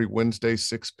every Wednesday,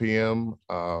 6 p.m.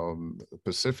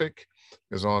 Pacific,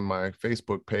 is on my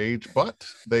Facebook page, but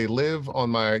they live on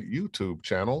my YouTube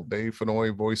channel, Dave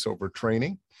Fenoy Voiceover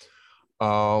Training.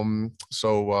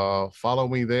 So follow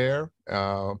me there.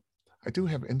 I do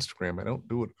have Instagram. I don't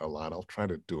do it a lot. I'll try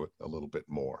to do it a little bit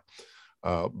more.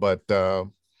 But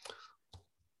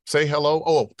say hello.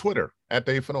 Oh, Twitter,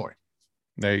 @Dave Fenoy.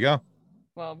 there you go.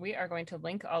 Well, we are going to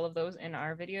link all of those in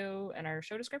our video and our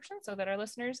show description so that our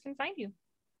listeners can find you.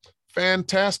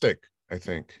 Fantastic, I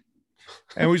think.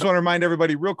 And we just want to remind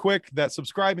everybody real quick that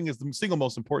subscribing is the single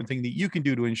most important thing that you can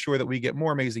do to ensure that we get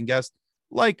more amazing guests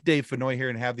like Dave Fenoy here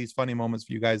and have these funny moments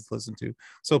for you guys to listen to.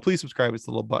 So please subscribe. It's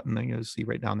the little button that you'll see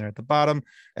right down there at the bottom,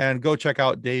 and go check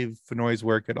out Dave Fenoy's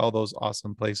work at all those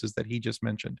awesome places that he just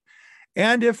mentioned.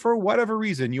 And if for whatever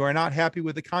reason you are not happy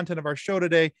with the content of our show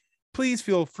today, please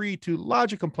feel free to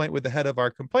lodge a complaint with the head of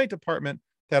our complaint department.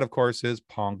 That, of course, is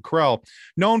Pong Krell,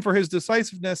 known for his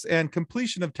decisiveness and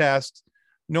completion of tasks,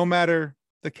 no matter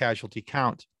the casualty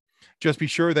count. Just be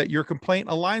sure that your complaint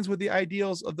aligns with the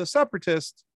ideals of the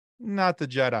Separatists, not the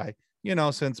Jedi,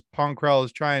 since Pong Krell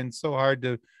is trying so hard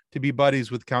to be buddies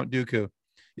with Count Dooku.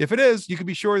 If it is, you can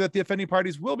be sure that the offending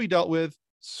parties will be dealt with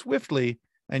swiftly,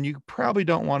 and you probably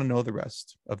don't want to know the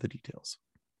rest of the details.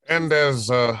 And as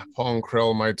Pong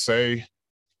Krell might say,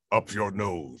 up your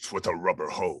nose with a rubber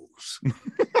hose.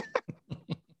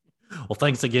 Well,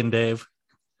 thanks again, Dave.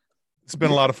 It's been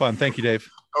a lot of fun. Thank you, Dave.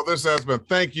 Oh, this has been,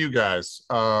 thank you guys.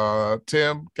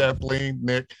 Tim, Kathleen,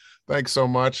 Nick, thanks so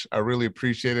much. I really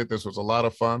appreciate it. This was a lot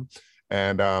of fun,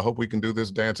 and I hope we can do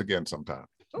this dance again sometime.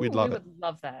 We'd love we it. would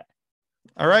love that.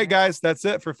 All right, guys, that's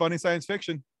it for Funny Science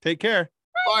Fiction. Take care.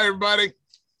 Bye, everybody.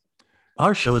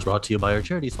 Our show is brought to you by our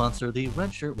charity sponsor, the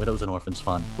Red Shirt Widows and Orphans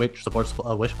Fund, which supports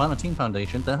a Wish Upon a Teen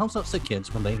Foundation that helps out sick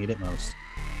kids when they need it most.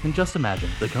 And just imagine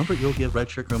the comfort you'll give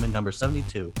Red Shirt crewman number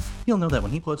 72. He'll know that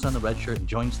when he puts on the red shirt and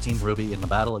joins Team Ruby in the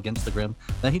battle against the Grim,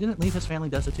 that he didn't leave his family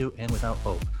destitute and without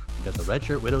hope, because the Red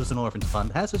Shirt Widows and Orphans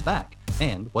Fund has his back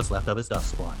and what's left of his dust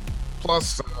supply.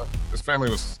 Plus, his family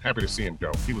was happy to see him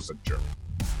go. He was a jerk.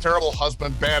 Terrible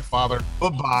husband, bad father.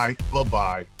 Bye-bye,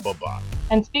 bye-bye, bye-bye.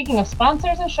 And speaking of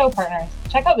sponsors and show partners,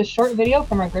 check out this short video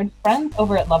from our good friends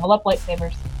over at Level Up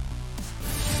Lightsabers.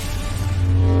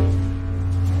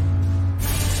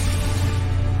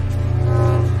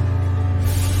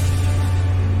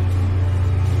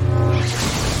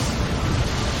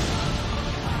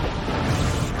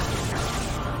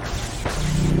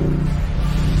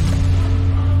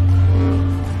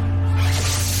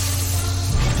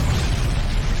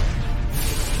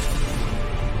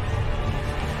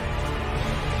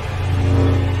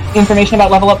 Information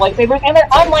about Level Up Lightsabers and their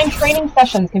online training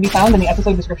sessions can be found in the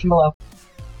episode description below.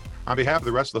 On behalf of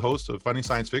the rest of the hosts of Funny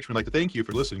Science Fiction, we'd like to thank you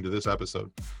for listening to this episode.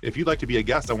 If you'd like to be a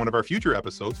guest on one of our future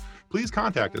episodes, please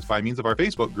contact us by means of our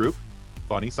Facebook group,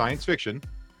 Funny Science Fiction.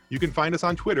 You can find us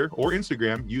on Twitter or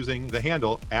Instagram using the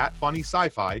handle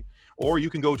 @FunnySci-Fi, or you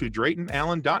can go to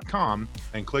DraytonAllen.com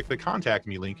and click the Contact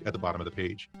Me link at the bottom of the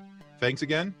page. Thanks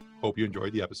again. Hope you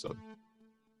enjoyed the episode.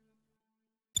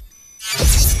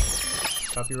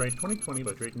 Copyright 2020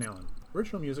 by Drayton Allen.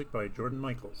 Original music by Jordan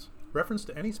Michaels. Reference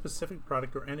to any specific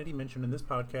product or entity mentioned in this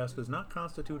podcast does not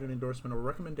constitute an endorsement or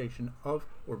recommendation of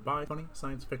or by Funny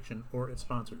Science Fiction or its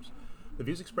sponsors. The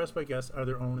views expressed by guests are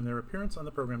their own, and their appearance on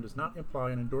the program does not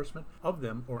imply an endorsement of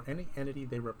them or any entity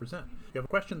they represent. If you have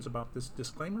questions about this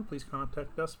disclaimer, please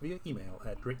contact us via email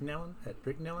at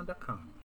DraytonAllen@DraytonAllen.com.